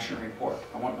transaction report.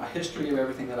 I want a history of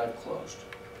everything that I've closed.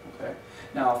 Okay.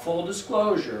 Now, full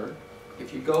disclosure,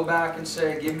 if you go back and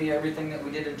say, give me everything that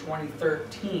we did in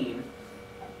 2013,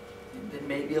 it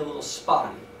may be a little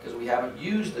spotty because we haven't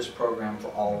used this program for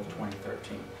all of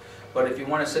 2013. But if you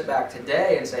want to sit back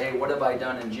today and say, hey, what have I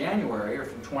done in January or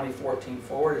from 2014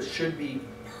 forward, it should be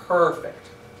perfect,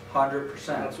 100%.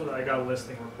 That's what I got a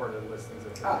listing reported listings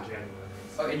in January.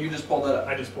 Okay, you just pulled it up.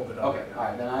 I just pulled it up. Okay, all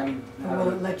right, then I'm. And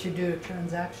will it let you do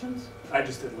transactions? I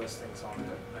just did listings on it.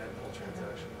 I didn't pull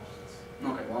transaction listings.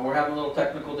 Okay, well, we're having a little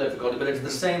technical difficulty, but it's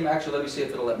the same. Actually, let me see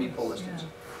if it'll let me pull listings. Yeah.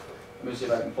 Let me see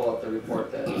if I can pull up the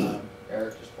report that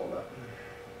Eric just pulled up.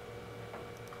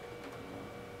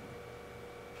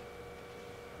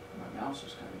 My mouse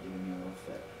is kind of giving me a little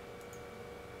fit.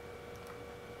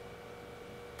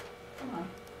 Come on.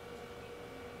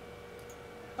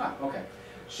 Ah, okay.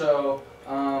 So,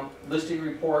 listing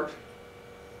report.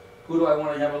 Who do I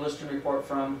want to have a listing report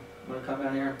from? I'm going to come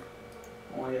down here.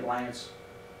 I want to get Lance.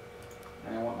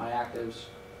 And I want my actives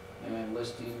and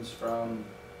listings from,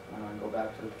 go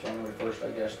back to January 1st,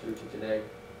 I guess, through to today.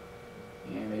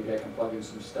 And maybe I can plug in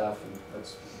some stuff and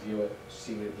let's view it,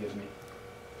 see what it gives me.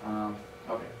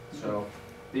 Okay, so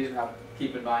these,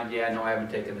 keep in mind, yeah, no, I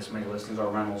haven't taken this many listings or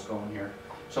rentals going here.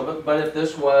 So, but if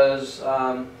this was,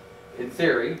 in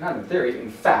theory, not in theory,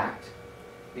 in fact,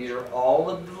 these are all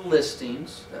of the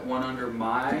listings that went under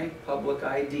my public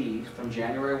ID from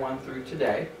January 1 through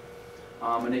today.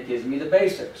 And it gives me the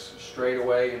basics. Straight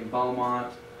away in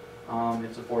Beaumont,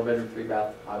 it's a 4-bedroom,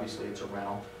 3-bath. Obviously, it's a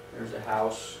rental. There's a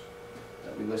house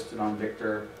that we listed on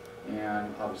Victor,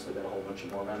 and obviously got a whole bunch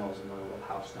of more rentals in the little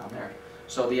house down there.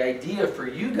 So the idea for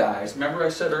you guys, remember I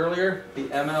said earlier, the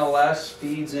MLS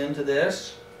feeds into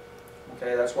this.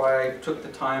 Okay, that's why I took the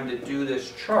time to do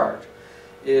this chart.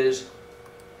 Is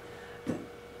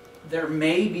there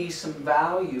may be some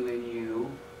value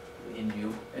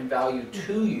and value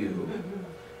to you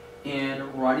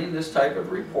in running this type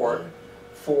of report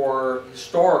for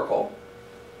historical,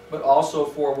 but also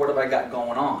for what have I got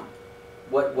going on?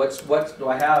 What do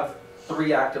I have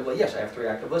 3 active? Yes, I have 3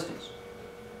 active listings.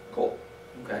 Cool.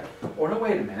 Okay. Or no,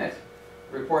 wait a minute.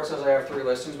 The report says I have 3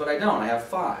 listings, but I don't. I have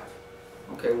 5.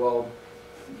 Okay. Well,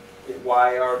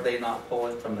 why are they not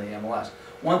pulling from the MLS?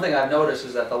 One thing I've noticed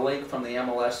is that the link from the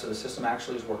MLS to the system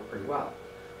actually has worked pretty well.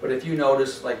 But if you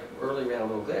notice, like earlier we had a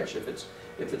little glitch.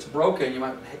 if it's broken, you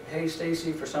might, hey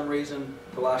Stacy, for some reason,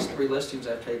 the last 3 listings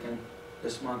I've taken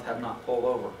this month have not pulled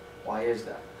over. Why is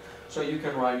that? So you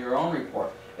can run your own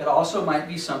report. It also might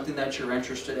be something that you're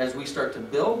interested, as we start to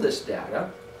build this data,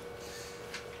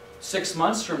 6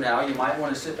 months from now, you might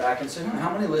want to sit back and say,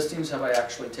 how many listings have I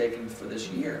actually taken for this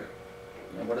year?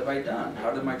 You know, what have I done? How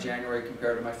did my January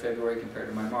compare to my February compare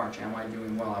to my March? Am I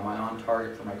doing well? Am I on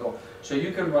target for my goal? So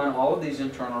you can run all of these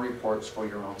internal reports for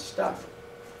your own stuff.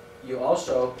 You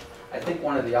also, I think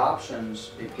one of the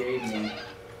options it gave me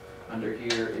under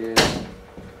here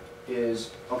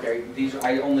is okay, these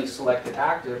I only selected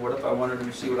active. What if I wanted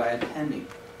to see what I had pending?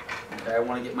 Okay, I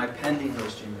want to get my pending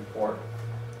listing report.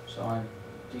 So I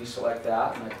deselect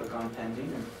that and I click on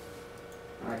pending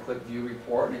and I click view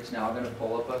report, and it's now going to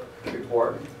pull up a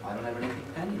report. I don't have anything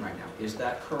pending right now. Is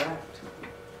that correct?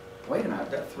 Wait a minute,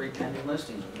 I've got 3 pending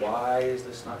listings. Why is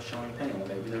this not showing pending? Well,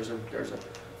 maybe there's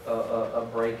a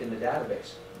break in the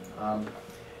database.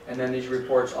 And then these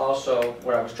reports also,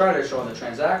 what I was trying to show on the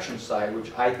transaction side,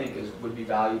 which I think would be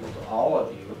valuable to all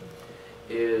of you,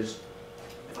 is,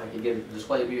 if I could get it to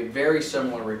display, it'd be a very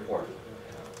similar report.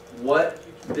 What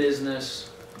business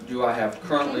do I have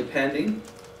currently pending,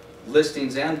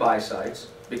 listings and buy sides?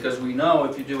 Because we know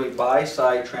if you do a buy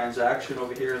side transaction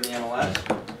over here in the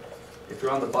MLS, if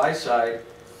you're on the buy side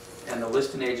and the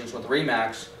listing agent's with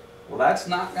RE/MAX, well, that's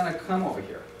not going to come over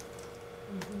here.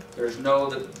 There's no,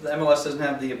 the MLS doesn't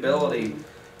have the ability,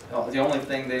 the only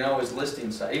thing they know is listing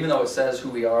side. Even though it says who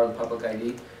we are, the public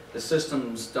ID, the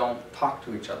systems don't talk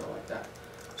to each other like that.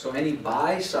 So any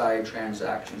buy-side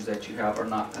transactions that you have are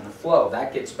not going to flow.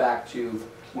 That gets back to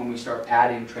when we start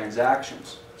adding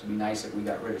transactions. It'd be nice if we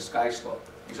got rid of SkySlope.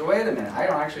 You say, wait a minute, I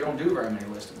actually don't do very many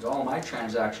listings. All of my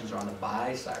transactions are on the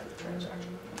buy side of the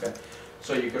transaction. Okay?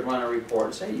 So you could run a report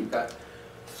and say you've got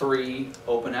 3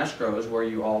 open escrows where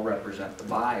you all represent the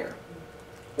buyer.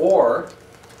 Or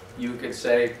you could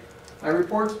say, my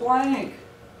report's blank.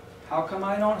 How come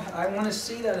I want to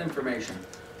see that information?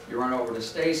 You run over to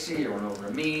Stacy, you run over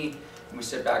to me, and we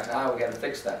sit back and say, we got to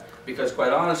fix that. Because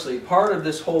quite honestly, part of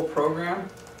this whole program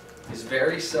is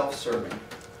very self-serving.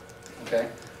 Okay?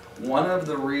 One of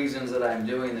the reasons that I'm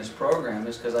doing this program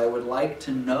is because I would like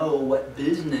to know what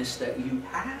business that you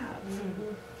have.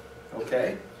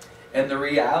 Okay? And the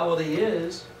reality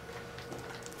is,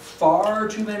 far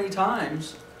too many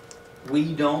times,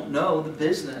 we don't know the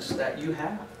business that you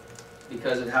have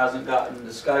because it hasn't gotten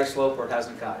to SkySlope or it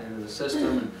hasn't gotten into the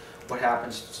system. And what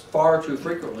happens far too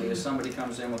frequently is somebody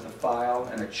comes in with a file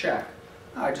and a check.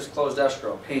 I just closed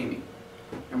escrow, pay me.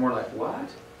 And we're like, what?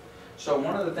 So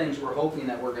one of the things we're hoping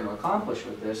that we're going to accomplish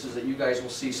with this is that you guys will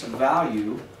see some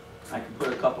value. I can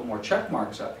put a couple more check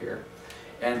marks up here.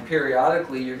 And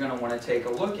periodically you're going to want to take a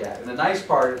look at it. And the nice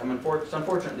part, it's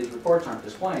unfortunate these reports aren't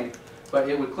displaying, but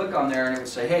it would click on there and it would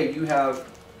say, hey, you have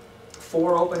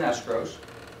 4 open escrows.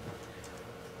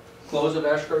 Close of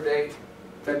escrow date,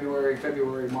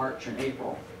 February, March, and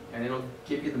April. And it'll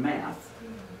give you the math.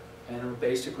 And it'll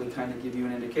basically kind of give you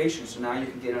an indication. So now you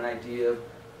can get an idea of,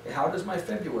 hey, how does my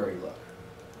February look?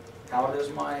 How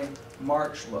does my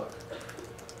March look?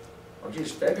 Oh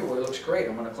geez, February looks great.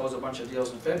 I'm going to close a bunch of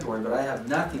deals in February, but I have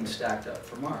nothing stacked up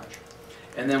for March.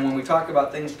 And then when we talk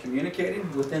about things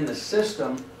communicating within the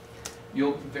system,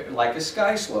 you'll, like a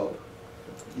SkySlope,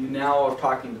 you now are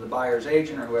talking to the buyer's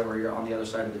agent or whoever you're on the other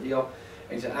side of the deal,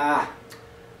 and you say,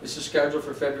 this is scheduled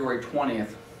for February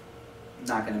 20th.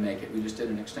 Not going to make it. We just did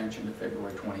an extension to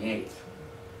February 28th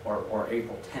or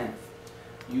April 10th.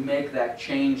 You make that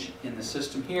change in the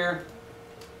system here,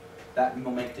 that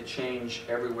will make the change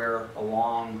everywhere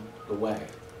along the way.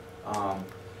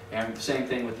 And the same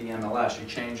thing with the MLS. You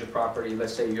change a property,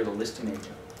 let's say you're the listing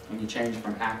agent, and you change it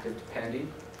from active to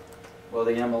pending. Well,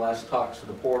 the MLS talks to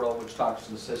the portal, which talks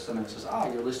to the system, and it says,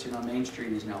 your listing on Main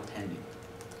Street is now pending.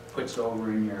 Puts it over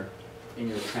in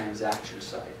your transaction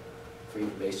side for you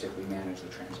to basically manage the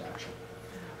transaction.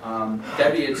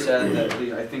 Debbie had said that,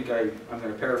 I think I'm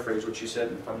going to paraphrase what she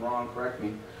said, if I'm wrong, correct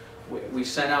me. We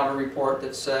sent out a report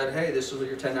that said, hey, this was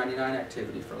your 1099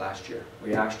 activity for last year.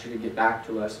 We asked you to get back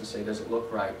to us and say, does it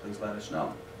look right? Please let us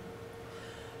know.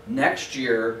 Next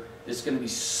year, it's going to be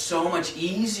so much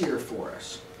easier for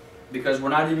us because we're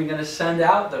not even going to send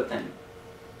out the thing.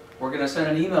 We're going to send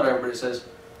an email to everybody that says,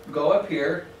 go up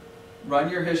here, run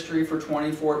your history for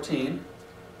 2014,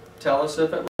 tell us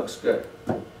if it looks good.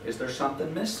 Is there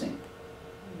something missing?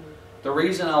 The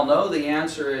reason I'll know the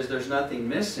answer is there's nothing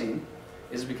missing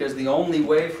is because the only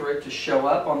way for it to show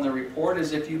up on the report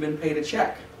is if you've been paid a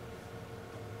check.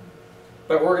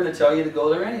 But we're going to tell you to go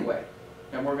there anyway.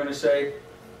 And we're going to say,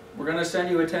 we're going to send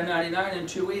you a 1099 in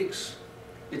 2 weeks.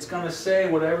 It's going to say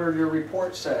whatever your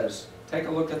report says take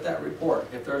a look at that report.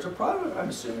 If there's a problem, I'm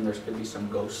assuming there's could be some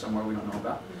ghost somewhere we don't know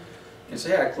about. And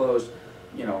say I closed,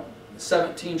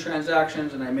 17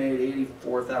 transactions and I made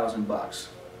 84,000 bucks.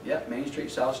 Yep, Main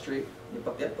Street, South Street.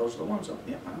 Yep, those are the ones.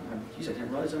 Yep, geez, I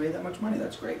didn't realize I made that much money.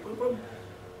 That's great. Boom, boom.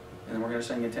 And then we're going to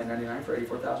send you a 1099 for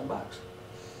 84,000 bucks,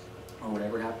 or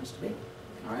whatever it happens to be.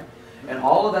 All right, and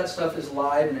all of that stuff is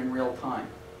live and in real time.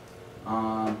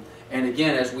 And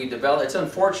again, as we develop, it's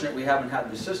unfortunate we haven't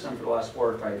had the system for the last 4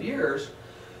 or 5 years,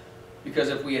 because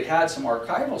if we had had some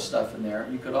archival stuff in there,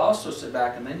 you could also sit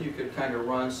back and then you could kind of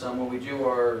run some, when we do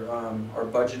our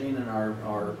budgeting and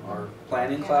our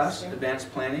planning class,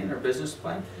 advanced planning or business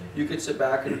plan, you could sit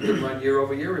back and you could run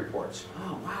year-over-year reports.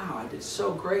 Oh wow, I did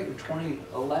so great in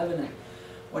 2011, and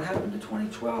what happened to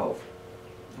 2012?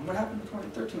 And what happened to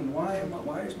 2013?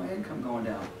 Why is my income going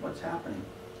down? What's happening?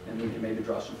 And we can maybe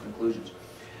draw some conclusions.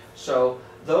 So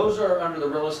those are under the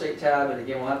real estate tab, and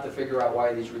again, we'll have to figure out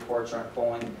why these reports aren't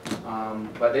pulling.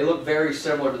 But they look very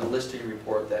similar to the listing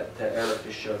report that Eric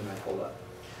just showed me I pulled up.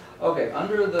 Okay,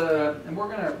 under the, and we're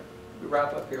going to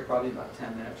wrap up here probably about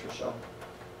 10 minutes or so.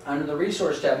 Under the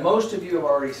resource tab, most of you have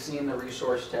already seen the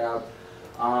resource tab.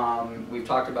 We've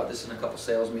talked about this in a couple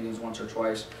sales meetings once or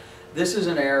twice. This is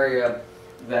an area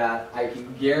that I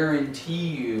can guarantee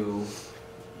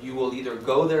you will either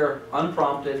go there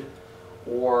unprompted,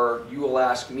 or you will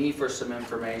ask me for some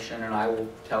information and I will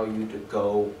tell you to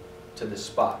go to this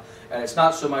spot. And it's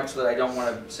not so much that I don't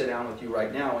want to sit down with you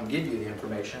right now and give you the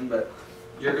information, but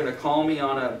you're going to call me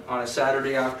on a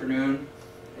Saturday afternoon.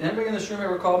 And anybody in this room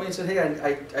ever called me and said,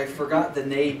 hey, I forgot the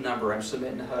NAID number, I'm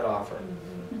submitting a HUD offer.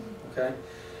 Okay?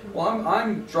 Well,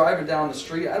 I'm driving down the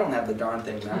street, I don't have the darn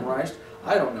thing memorized,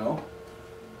 I don't know.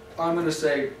 I'm going to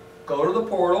say, go to the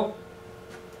portal,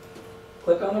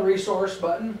 click on the resource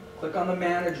button, click on the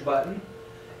manage button,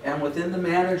 and within the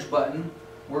manage button,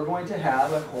 we're going to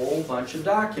have a whole bunch of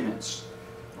documents,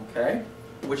 okay?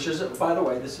 Which is, by the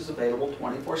way, this is available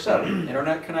 24/7.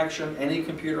 Internet connection, any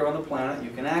computer on the planet, you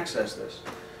can access this.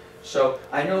 So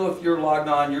I know if you're logged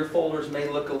on, your folders may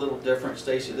look a little different.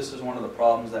 Stacy, this is one of the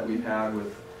problems that we've had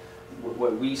with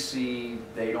what we see.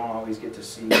 They don't always get to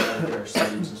see their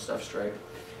settings and stuff straight.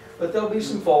 But there'll be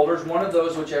some folders. One of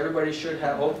those, which everybody should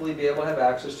have, hopefully be able to have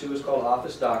access to, is called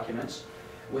Office Documents.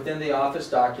 Within the Office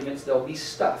Documents, there'll be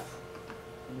stuff.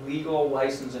 Legal,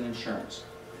 license, and insurance.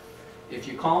 If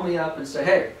you call me up and say,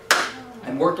 hey,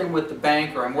 I'm working with the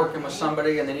bank or I'm working with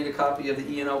somebody and they need a copy of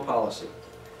the E&O policy.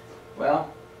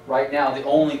 Well, right now the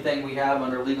only thing we have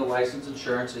under legal license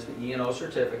insurance is the E&O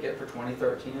certificate for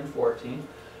 2013 and 14.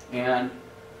 And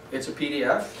it's a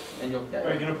PDF, and you'll get it.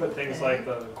 Are you going to put things like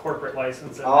the corporate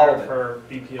license in All there of it. for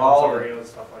BPOs, All of it. REOs,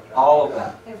 stuff like that? All of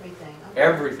that. Everything.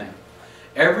 Everything.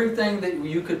 Everything that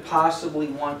you could possibly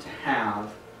want to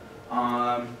have.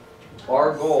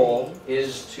 Our goal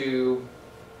is to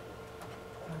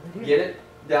get it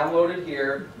downloaded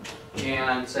here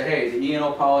and say, hey, the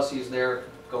E&O policy is there,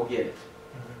 go get it.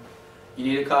 You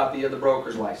need a copy of the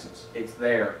broker's license. It's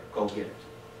there, go get it.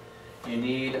 You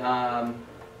need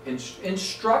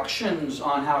instructions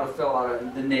on how to fill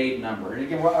out the NAID number. And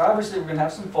again, obviously we're going to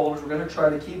have some folders. We're going to try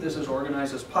to keep this as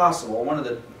organized as possible. One of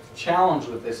the challenges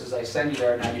with this is I send you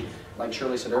there and now you, like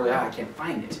Shirley said earlier, I can't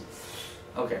find it.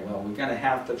 Okay, well, we're going to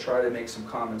have to try to make some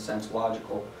common sense,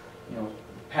 logical,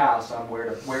 paths on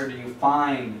where do you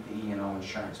find the E&O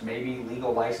insurance. Maybe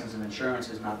legal license and insurance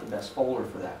is not the best folder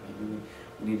for that. Maybe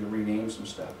we need to rename some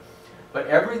stuff. But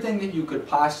everything that you could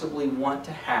possibly want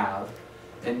to have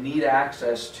and need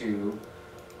access to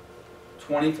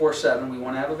 24/7, we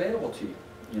want to have available to you.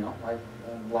 Like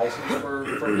license for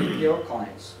BPO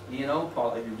clients. You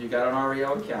got an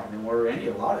REO account,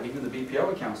 and even the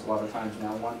BPO accounts a lot of times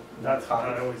now want That's what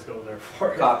I always go there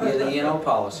for. copy of the E&O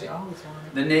policy,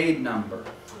 the NAID number.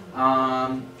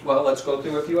 Well, let's go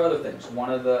through a few other things. One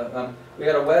of the we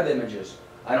got our web images.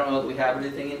 I don't know that we have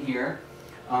anything in here.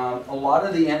 A lot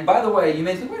of and by the way, you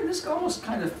may think, wait, this almost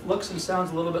kind of looks and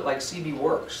sounds a little bit like CB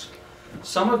Works.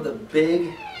 Some of the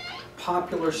big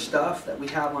popular stuff that we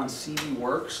have on CB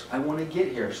Works, I want to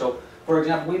get here. So, for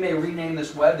example, we may rename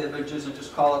this web images and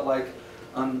just call it like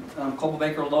Coldwell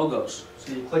Banker logos.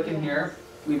 So you click in here,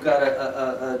 we've got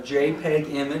a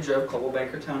JPEG image of Coldwell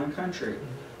Banker Town and Country,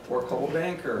 or Coldwell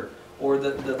Banker, or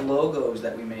the logos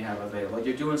that we may have available. Like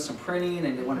you're doing some printing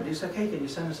and you want to do something, hey, can you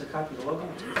send us a copy of the logo?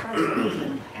 I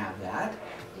don't have that.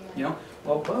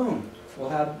 Well, boom, we'll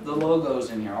have the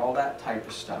logos in here, all that type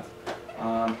of stuff.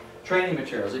 Training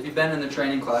materials. If you've been in the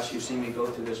training class, you've seen me go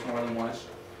through this more than once.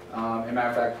 As a matter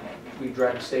of fact, we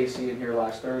dragged Stacy in here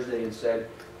last Thursday and said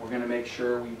we're going to make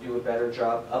sure we do a better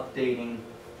job updating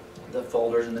the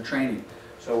folders in the training.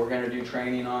 So we're going to do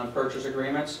training on purchase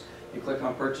agreements. You click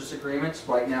on purchase agreements.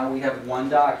 Right now we have one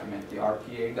document, the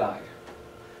RPA guide.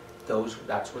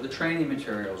 That's where the training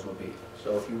materials will be.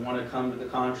 So if you want to come to the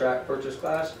contract purchase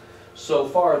class, so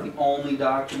far the only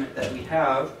document that we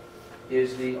have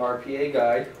is the RPA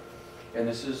guide, and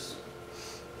this is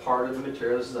part of the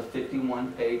material. This is a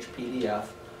 51-page PDF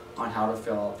on how to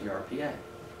fill out the RPA.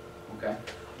 Okay,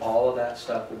 all of that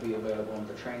stuff will be available on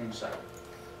the training site.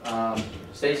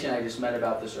 Stacy and I just met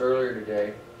about this earlier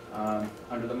today.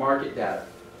 Under the market data,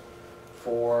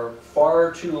 for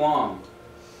far too long,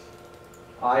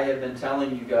 I have been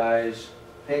telling you guys,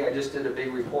 hey, I just did a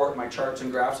big report, my charts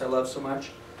and graphs I love so much,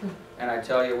 and I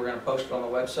tell you we're going to post it on the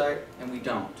website, and we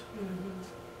don't.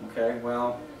 Okay,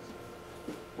 well,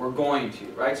 we're going to,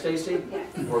 right, Stacy?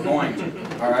 Yes. We're going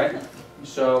to, all right?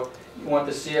 So you want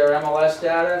the CRMLS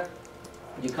data,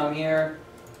 you come here,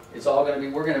 it's all going to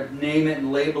be, we're going to name it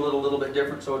and label it a little bit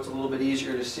different so it's a little bit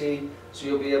easier to see, so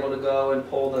you'll be able to go and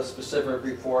pull the specific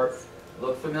report,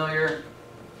 look familiar,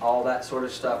 all that sort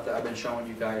of stuff that I've been showing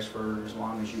you guys for as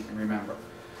long as you can remember.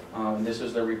 This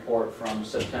is the report from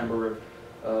September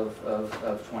of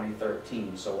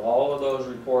 2013. So all of those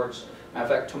reports, in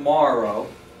fact tomorrow,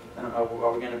 I don't know,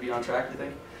 are we going to be on track, you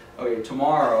think? Okay,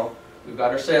 tomorrow we've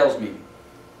got our sales meeting.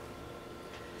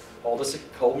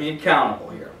 Hold me accountable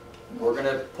here. We're going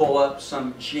to pull up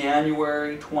some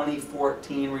January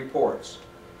 2014 reports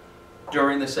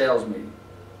during the sales meeting.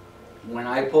 When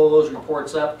I pull those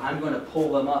reports up, I'm going to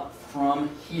pull them up from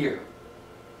here.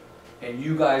 And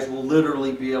you guys will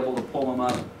literally be able to pull them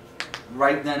up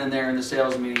right then and there in the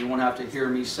sales meeting. You won't have to hear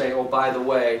me say, oh, by the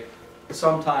way,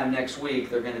 sometime next week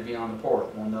they're going to be on the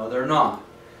portal. Well, no, they're not.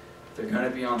 They're going to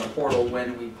be on the portal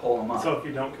when we pull them up. So if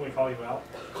you don't, can we call you out?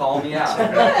 Call me out.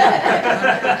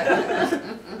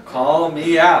 Call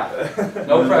me out.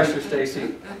 No pressure,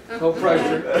 Stacy. No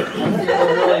pressure. I'm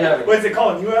feeling really heavy. Wait, is it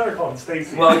calling you out or calling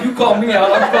Stacy? Well, you call me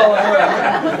out, I'm calling her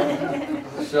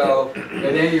out. So,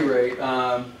 at any rate,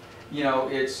 you know,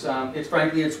 it's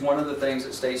frankly, it's one of the things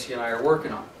that Stacy and I are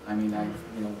working on. I mean,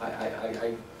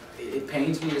 it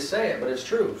pains me to say it, but it's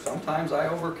true. Sometimes I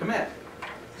overcommit.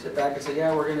 Sit back and say,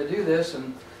 yeah, we're going to do this,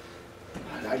 and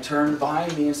I turn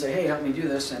behind me and say, hey, help me do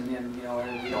this, and you know,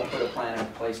 and we don't put a plan in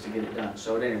place to get it done.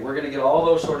 So anyway, we're going to get all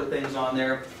those sort of things on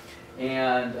there,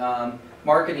 and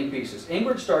marketing pieces.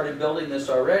 Ingrid started building this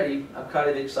already. I'm kind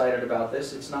of excited about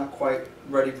this. It's not quite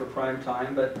ready for prime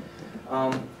time, but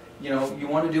you know, you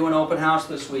want to do an open house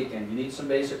this weekend. You need some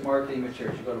basic marketing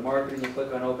materials. You go to marketing, you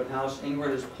click on open house.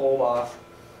 Ingrid has pulled off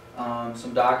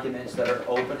some documents that are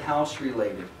open house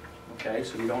related. Okay,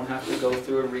 so you don't have to go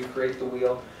through and recreate the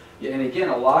wheel. Yeah, and again,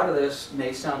 a lot of this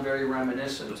may sound very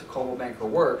reminiscent to Coldwell Banker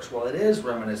Works. Well, it is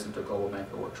reminiscent to Coldwell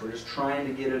Banker Works. We're just trying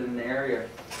to get it in the area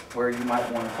where you might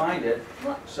want to find it.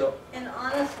 Well, so, and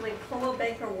honestly, Coldwell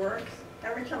Banker Works,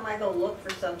 every time I go look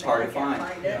for something, it's hard I to can't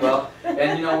find. find it. Well,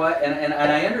 and you know what? And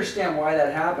I understand why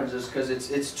that happens is because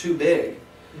it's too big.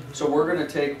 So we're going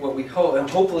to take what we hope, and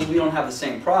hopefully we don't have the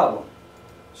same problem.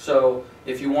 So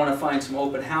if you want to find some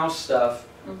open house stuff,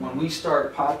 when we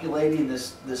start populating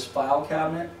this file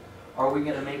cabinet, are we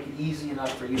going to make it easy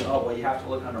enough for you to, oh, well, you have to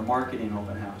look under marketing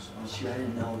open house. Oh, shoot, I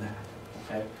didn't know that.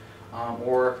 Okay.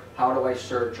 Or how do I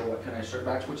search, or what can I search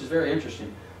back, which is very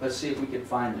interesting. Let's see if we can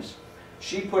find this.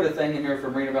 She put a thing in here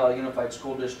for Marina Valley Unified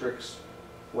School Districts,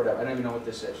 whatever. I don't even know what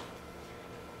this is.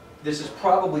 This is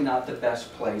probably not the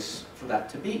best place for that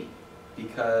to be,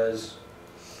 because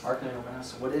marketing open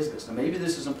house, what is this? Now maybe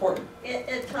this is important.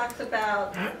 It talks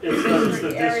about It's the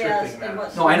district areas districting and map.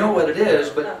 what's. No, I know what it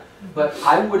is, but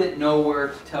I wouldn't know where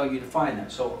to tell you to find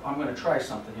that. So I'm going to try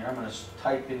something here. I'm going to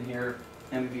type in here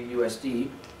MVUSD.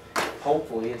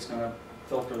 Hopefully it's going to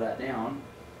filter that down.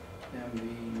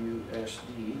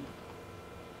 MVUSD.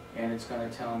 And it's going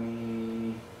to tell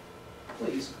me,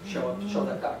 please show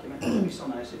that document. It would be so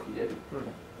nice if you did.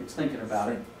 It's thinking about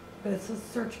it. But it says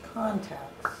search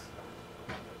contacts.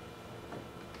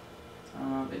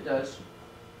 It does.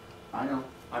 I know.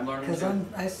 I'm learning Because too.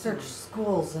 I searched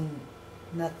schools and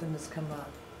nothing has come up.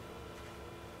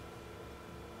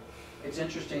 It's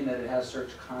interesting that it has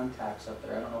search contacts up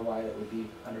there. I don't know why that would be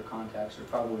under contacts. There's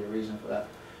probably a reason for that.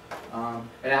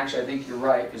 And actually, I think you're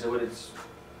right, because it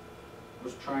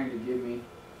was trying to give me,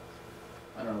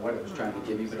 I don't know what it was trying to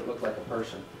give me, but it looked like a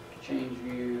person. Change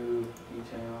view,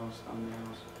 details,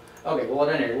 thumbnails. Okay, well,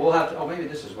 anyway, we'll have to, oh, maybe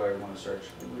this is where I want to search.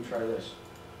 Maybe we try this.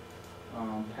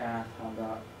 Path, how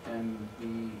about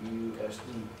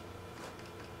MVUSD?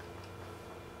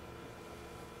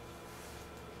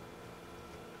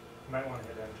 Might want to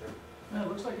hit enter. No, it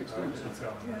looks like it's going to. It's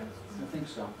going. I think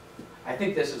so. I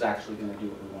think this is actually going to do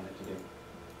what we want it to do.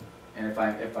 And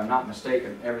if I'm not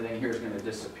mistaken, everything here is gonna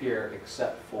disappear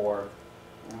except for,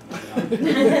 But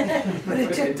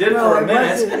it did for a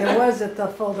minute. It was at the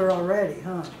folder already,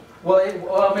 huh?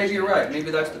 Well, maybe you're right,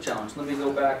 maybe that's the challenge. Let me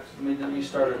go back, let me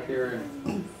start up here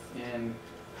in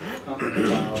company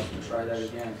files and try that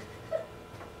again.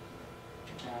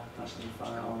 Yeah, custom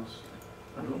files.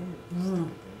 Mm.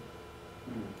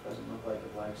 Doesn't look like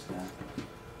it likes that.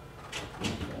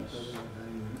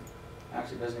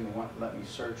 Actually, it doesn't even let me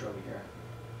search over here.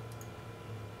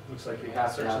 Looks like You you have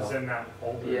have to have searches a- in that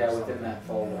folder. or Yeah, within something. that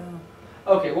folder.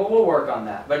 Yeah. Okay, well, we'll work on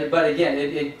that. But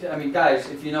again, I mean, guys,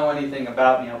 if you know anything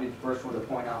about me, I'll be the first one to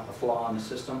point out the flaw in the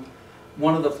system.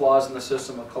 One of the flaws in the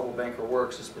system of Coldwell Banker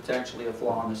Works is potentially a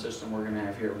flaw in the system we're gonna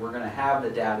have here. We're gonna have the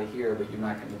data here, but you're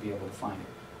not gonna be able to find it.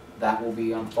 That will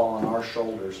be fall on our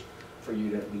shoulders for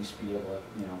you to at least be able to,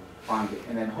 find it.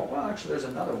 And then, well, actually, there's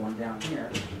another one down here.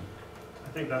 I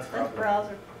think that's That's browser.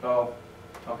 browser. Oh,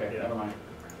 okay, Yeah. never mind.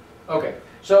 Okay,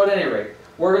 so at any rate,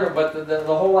 but the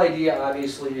whole idea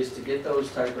obviously is to get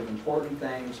those type of important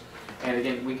things. And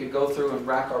again, we could go through and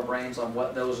rack our brains on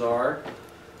what those are.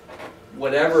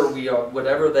 Whatever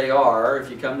they are, if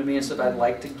you come to me and said, I'd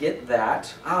like to get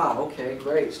that, okay,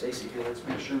 great, Stacy, here, let's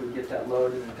make sure we get that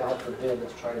loaded, and God forbid,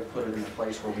 let's try to put it in a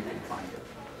place where we can find it.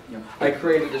 I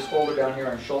created this folder down here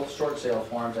on Schultz short sale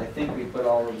forms. I think we put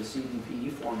all of the CBTC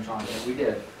forms on there. We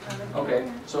did. Okay,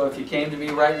 so if you came to me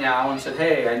right now and said,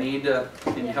 hey,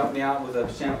 can you help me out with a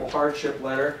sample hardship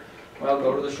letter? Well,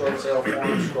 go to the short sale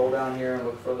forms, scroll down here and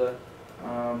look for the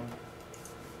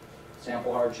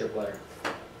sample hardship letter.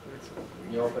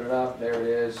 You open it up, there it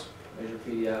is, there's your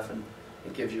PDF, and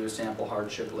it gives you a sample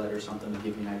hardship letter, something to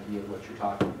give you an idea of what you're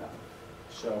talking about.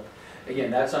 So,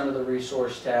 again, that's under the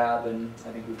resource tab, and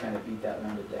I think we kind of beat that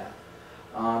one to death.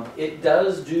 It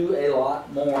does do a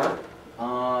lot more,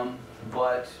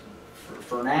 but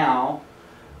for now,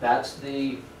 that's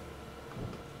the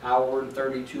hour and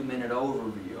 32-minute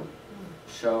overview.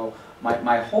 So my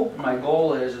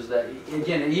goal is that,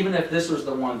 again, even if this was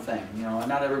the one thing,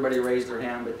 not everybody raised their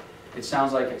hand, but it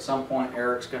sounds like at some point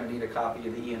Eric's going to need a copy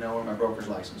of the E&O or my broker's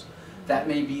license. That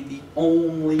may be the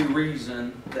only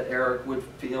reason that Eric would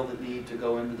feel the need to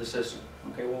go into the system.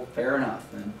 Okay, well, fair enough.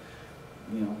 Then,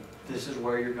 this is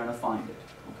where you're going to find it.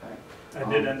 Okay. I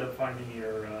did end up finding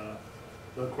your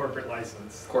the corporate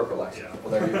license. Corporate license. Yeah.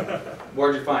 Well, there you go.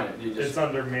 Where'd you find it? It's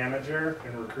under manager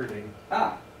and recruiting.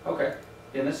 Okay.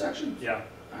 In this section? Yeah.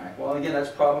 All right. Well, again, that's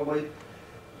probably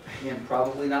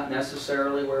not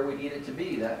necessarily where we need it to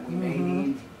be. That we may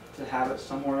need to have it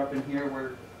somewhere up in here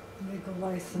where Legal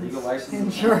license.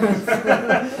 Insurance.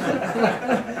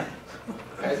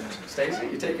 Stacy,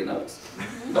 you taking notes?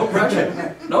 No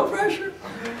pressure. No pressure.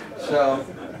 So,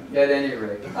 at any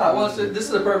rate, this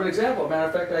is a perfect example. Matter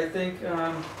of fact,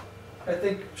 I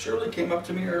think Shirley came up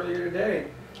to me earlier today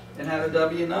and had a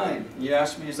W-9. You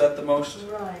asked me, is that the most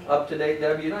Right. up-to-date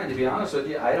W-9? To be honest with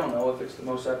you, I don't know if it's the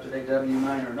most up-to-date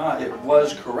W-9 or not. It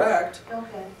was correct,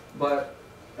 Okay. but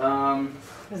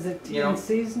Is it You know-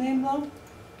 TNC's name though?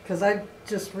 Because I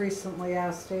just recently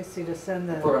asked Stacy to send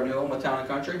the, for our new home with Town and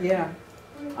Country, yeah,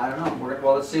 I don't know.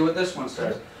 Well, let's see what this one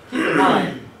says. Keep in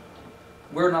mind,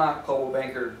 we're not Coldwell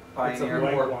Banker It's a Pioneer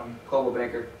blank or one. Coldwell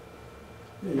Banker.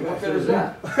 Yeah, What good is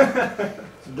that?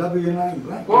 It's a W-9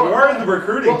 blank. Well, You are in the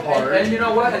recruiting Well, part. and you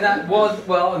know what? And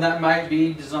that might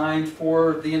be designed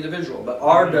for the individual. But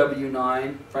our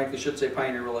W-9, frankly, should say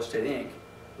Pioneer Real Estate Inc.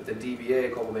 with a DBA,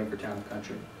 Coldwell Banker Town and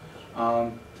Country.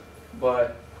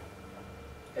 But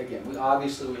again, we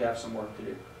have some work to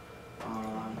do.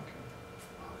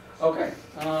 Okay.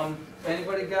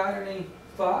 Anybody got any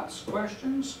thoughts,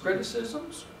 questions,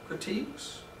 criticisms,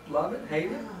 critiques? Love it,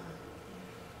 hate it?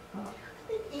 I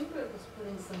think Ingrid was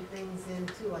putting some things in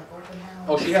too, like open house.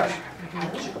 Oh, she has.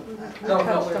 No,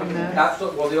 touched on that.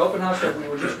 absolutely. Well, the open house that we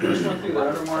just went through, that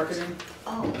under marketing,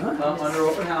 Oh. under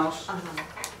open house.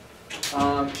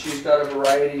 Uh-huh. She's got a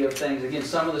variety of things. Again,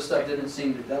 some of the stuff didn't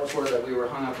seem to, that was where that we were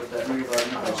hung up with that new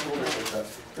school district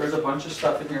stuff. There's a bunch of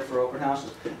stuff in here for open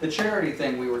houses. The charity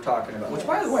thing we were talking about, which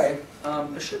by the way,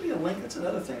 there should be a link, that's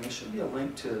another thing, there should be a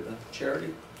link to the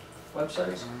charity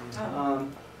websites.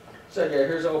 So yeah,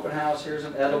 here's an open house, here's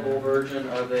an edible version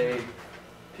of a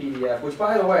PDF, which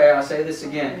by the way, I'll say this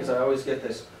again, because I always get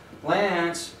this.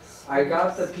 Lance, I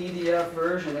got the PDF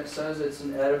version, it says it's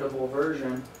an editable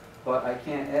version, but I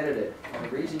can't edit it. And the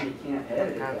reason you can't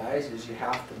edit it, guys, is you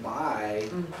have to buy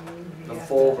the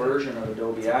full version of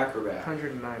Adobe Acrobat.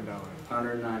 $109. $109.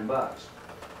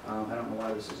 I don't know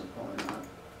why this isn't pulling up.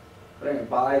 But anyway,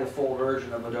 buy the full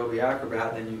version of Adobe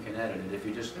Acrobat, then you can edit it. If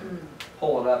you just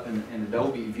pull it up in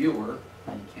Adobe Viewer,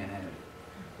 then you can't edit it.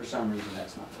 For some reason,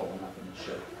 that's not pulling up, and it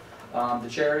should. The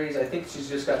charities, I think she's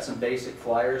just got some basic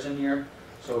flyers in here.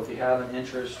 So if you have an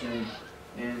interest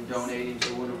in donating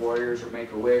to Wounded Warriors or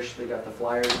Make-A-Wish, they got the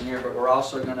flyers in here. But we're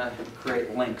also gonna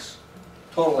create links.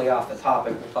 Totally off the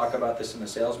topic, we'll talk about this in the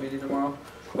sales meeting tomorrow.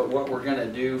 But what we're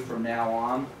gonna do from now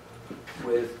on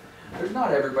with, there's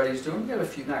not everybody's doing, we have a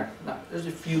few, there's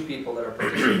a few people that are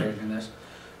participating in this.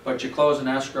 But you close an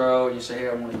escrow and you say, hey,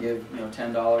 I want to give,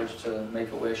 $10 to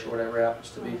Make-A-Wish or whatever it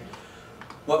happens to be.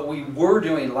 What we were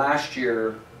doing last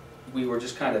year, we were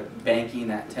just kind of banking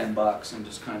that $10 and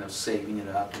just kind of saving it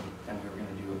up, and we were going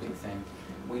to do a big thing.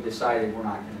 We decided we're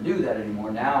not going to do that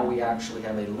anymore. Now we actually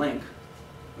have a link,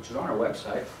 which is on our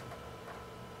website.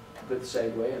 A good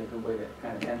segue and a good way to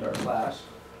kind of end our class.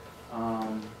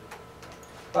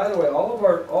 By the way, all of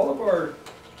our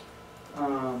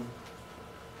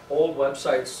old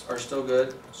websites are still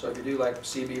good. So if you do like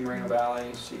CB Moreno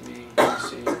Valley,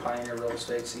 CBTC, Pioneer Real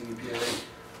Estate, CBPA,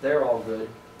 they're all good.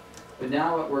 But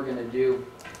now what we're going to do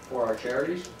for our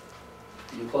charities,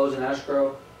 you close an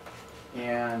escrow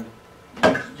and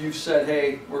you've said,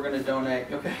 hey, we're going to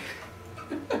donate, okay.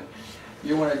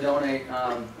 You want to donate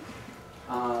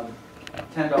 $10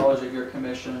 of your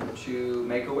commission to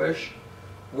Make-A-Wish.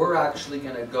 We're actually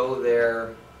going to go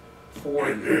there for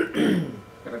you.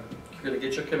 You're going to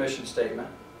get your commission statement,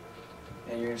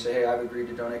 and you're going to say, hey, I've agreed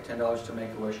to donate $10 to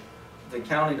Make-A-Wish. The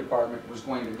county department was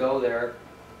going to go there,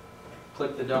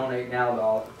 click the donate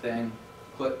now thing,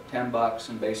 put $10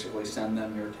 and basically send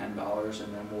them your $10,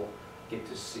 and then we'll get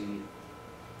to see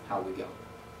how we go.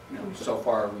 So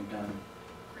far we've done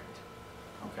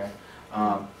great. Okay,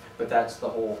 but that's the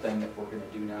whole thing that we're going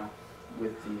to do now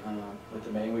with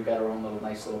the mailing. We've got our own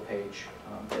nice little page.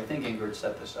 I think Ingrid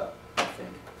set this up. I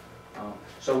think.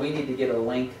 So we need to get a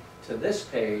link to this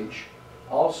page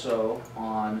also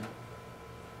on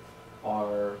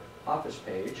our office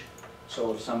page.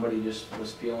 So if somebody just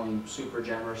was feeling super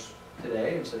generous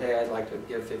today and said, hey, I'd like to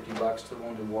give $50 to the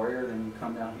Wounded Warrior, then you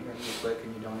come down here and you click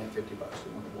and you donate $50 to the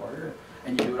Wounded Warrior,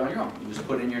 and you do it on your own. You just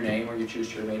put in your name, or you choose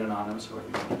to remain anonymous, however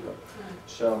you want to do it.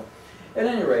 So at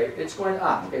any rate, it's going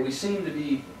okay, we seem to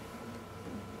be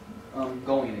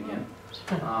going again.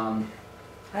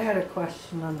 I had a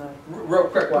question on the, Real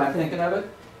quick, while I'm thinking of it,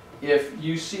 if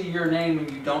you see your name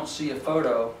and you don't see a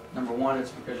photo, number one,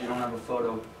 it's because you don't have a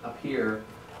photo up here,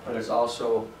 but it's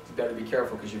also, you better be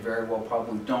careful because you very well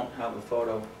probably don't have a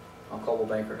photo on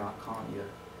coldwellbanker.com either.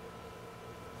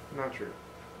 Not true.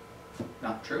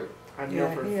 Not true. I know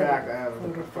Yeah, for he a had fact a I have a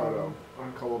photo. photo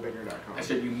on coldwellbanker.com. I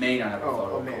said you may not have a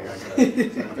photo. Oh, on may.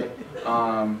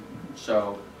 Coldwell.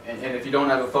 So, and if you don't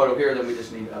have a photo here, then we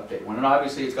just need to update one. And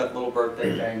obviously it's got little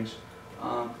birthday things.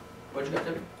 What'd you got,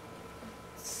 Debbie?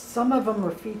 some of them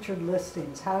are featured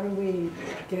listings. How do we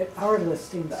get our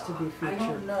listings to be I don't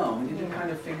featured? know. We need to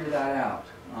kind of figure that out.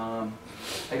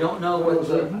 I don't know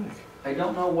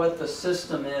what the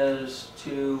system is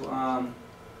to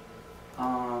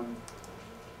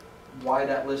why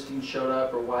that listing showed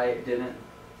up or why it didn't.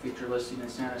 Feature listing in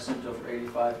San Jacinto for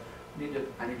 85.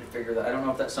 I need to figure that. I don't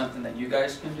know if that's something that you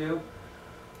guys can do,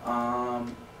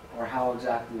 or how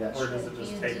exactly that's. Or does it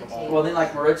just take them all? Well, then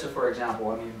like Maritza, for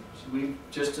example, I mean,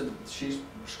 she's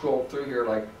scrolled through here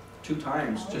like 2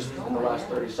 times just in the last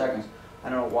 30 seconds. I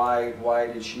don't know why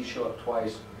did she show up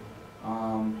twice?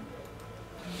 And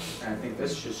I think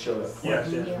this just showed up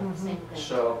twice. Yes, Yeah, same thing.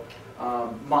 So,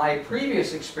 my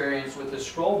previous experience with the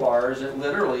scroll bars, it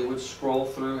literally would scroll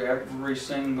through every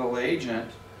single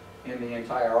agent in the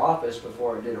entire office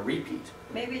before it did a repeat.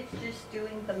 Maybe it's just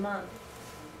doing the month.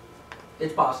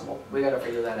 It's possible. We gotta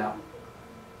figure that out.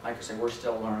 Like I said, we're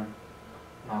still learning.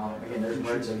 Again, there's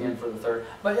Maritza again for the 3rd.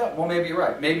 But yeah, well, maybe you're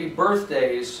right. Maybe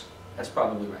birthdays, that's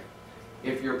probably right.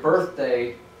 If your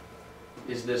birthday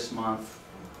is this month,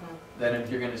 then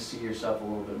if you're gonna see yourself a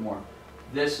little bit more.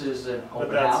 This is an But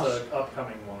open that's house. an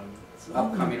upcoming one.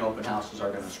 Upcoming open houses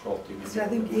are gonna scroll through. maybe See, I a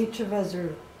think little bit. each of us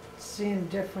are seeing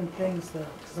different things though.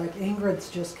 'Cause like Ingrid's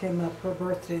just came up, her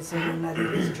birthday's in, I think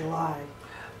it's July.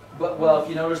 But, well, if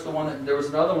you notice there was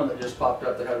another one that just popped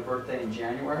up that had a birthday in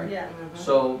January. Yeah.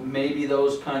 So maybe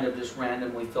those kind of just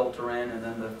randomly filter in, and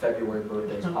then the February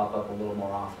birthdays pop up a little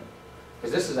more often.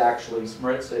 Because this is actually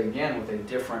Maritza again with a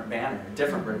different banner, a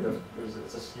different birthday.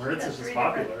 Maritza's is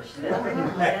popular.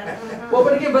 Well,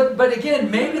 but again,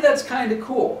 maybe that's kind of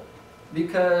cool,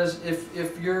 because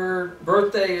if your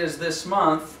birthday is this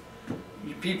month,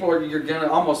 you're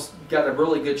gonna almost got a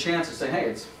really good chance of saying,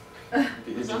 hey,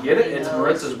 did you get it? It's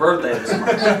Maritza's birthday this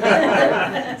month.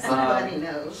 Okay? Somebody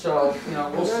knows. So,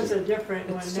 we'll Those see. are different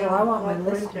But ones. still, I want my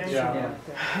list to show Yeah. up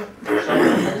there. So,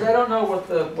 I don't know what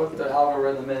the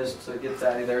algorithm is to get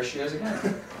that. There she is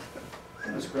again.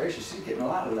 Goodness gracious, she's getting a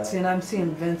lot of See, that. and I'm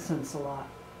seeing Vincent's a lot.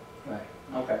 Right,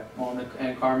 okay, well,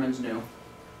 and Carmen's new.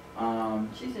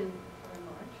 She's in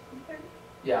March.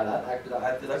 Yeah,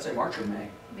 that's a March or May.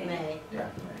 May. Yeah.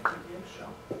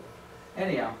 So,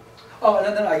 anyhow, oh,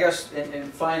 and then I guess,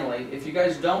 and finally, if you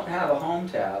guys don't have a home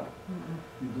tab,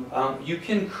 you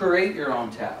can create your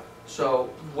own tab. So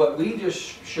what we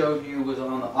just showed you was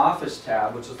on the Office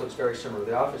tab, which looks very similar to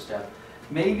the Office tab.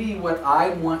 Maybe what I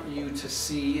want you to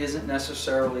see isn't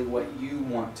necessarily what you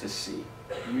want to see.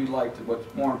 You like to,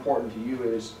 what's more important to you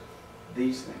is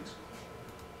these things.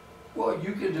 Well,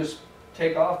 you could just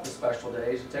take off the special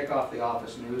days and take off the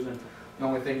Office news, and the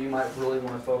only thing you might really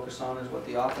want to focus on is what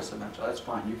the Office events are. That's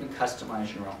fine. You can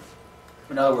customize your own.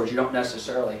 In other words, you don't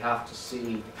necessarily have to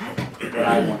see what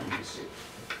I want you to see.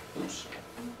 Oops.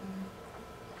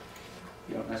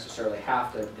 You don't necessarily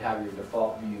have to have your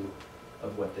default view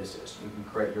of what this is. You can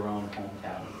create your own home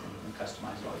tab and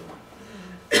customize it all you want.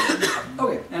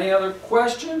 Okay, any other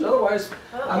questions? Otherwise,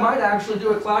 I might actually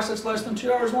do a class that's less than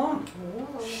 2 hours long.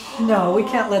 No, we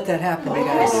can't let that happen, you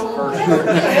guys.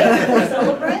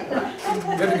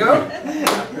 Good to go?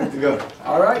 Good to go.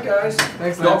 All right, guys.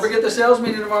 Thanks, Don't Lance. forget the sales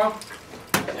meeting tomorrow.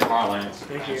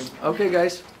 Thank you. Okay,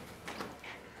 guys.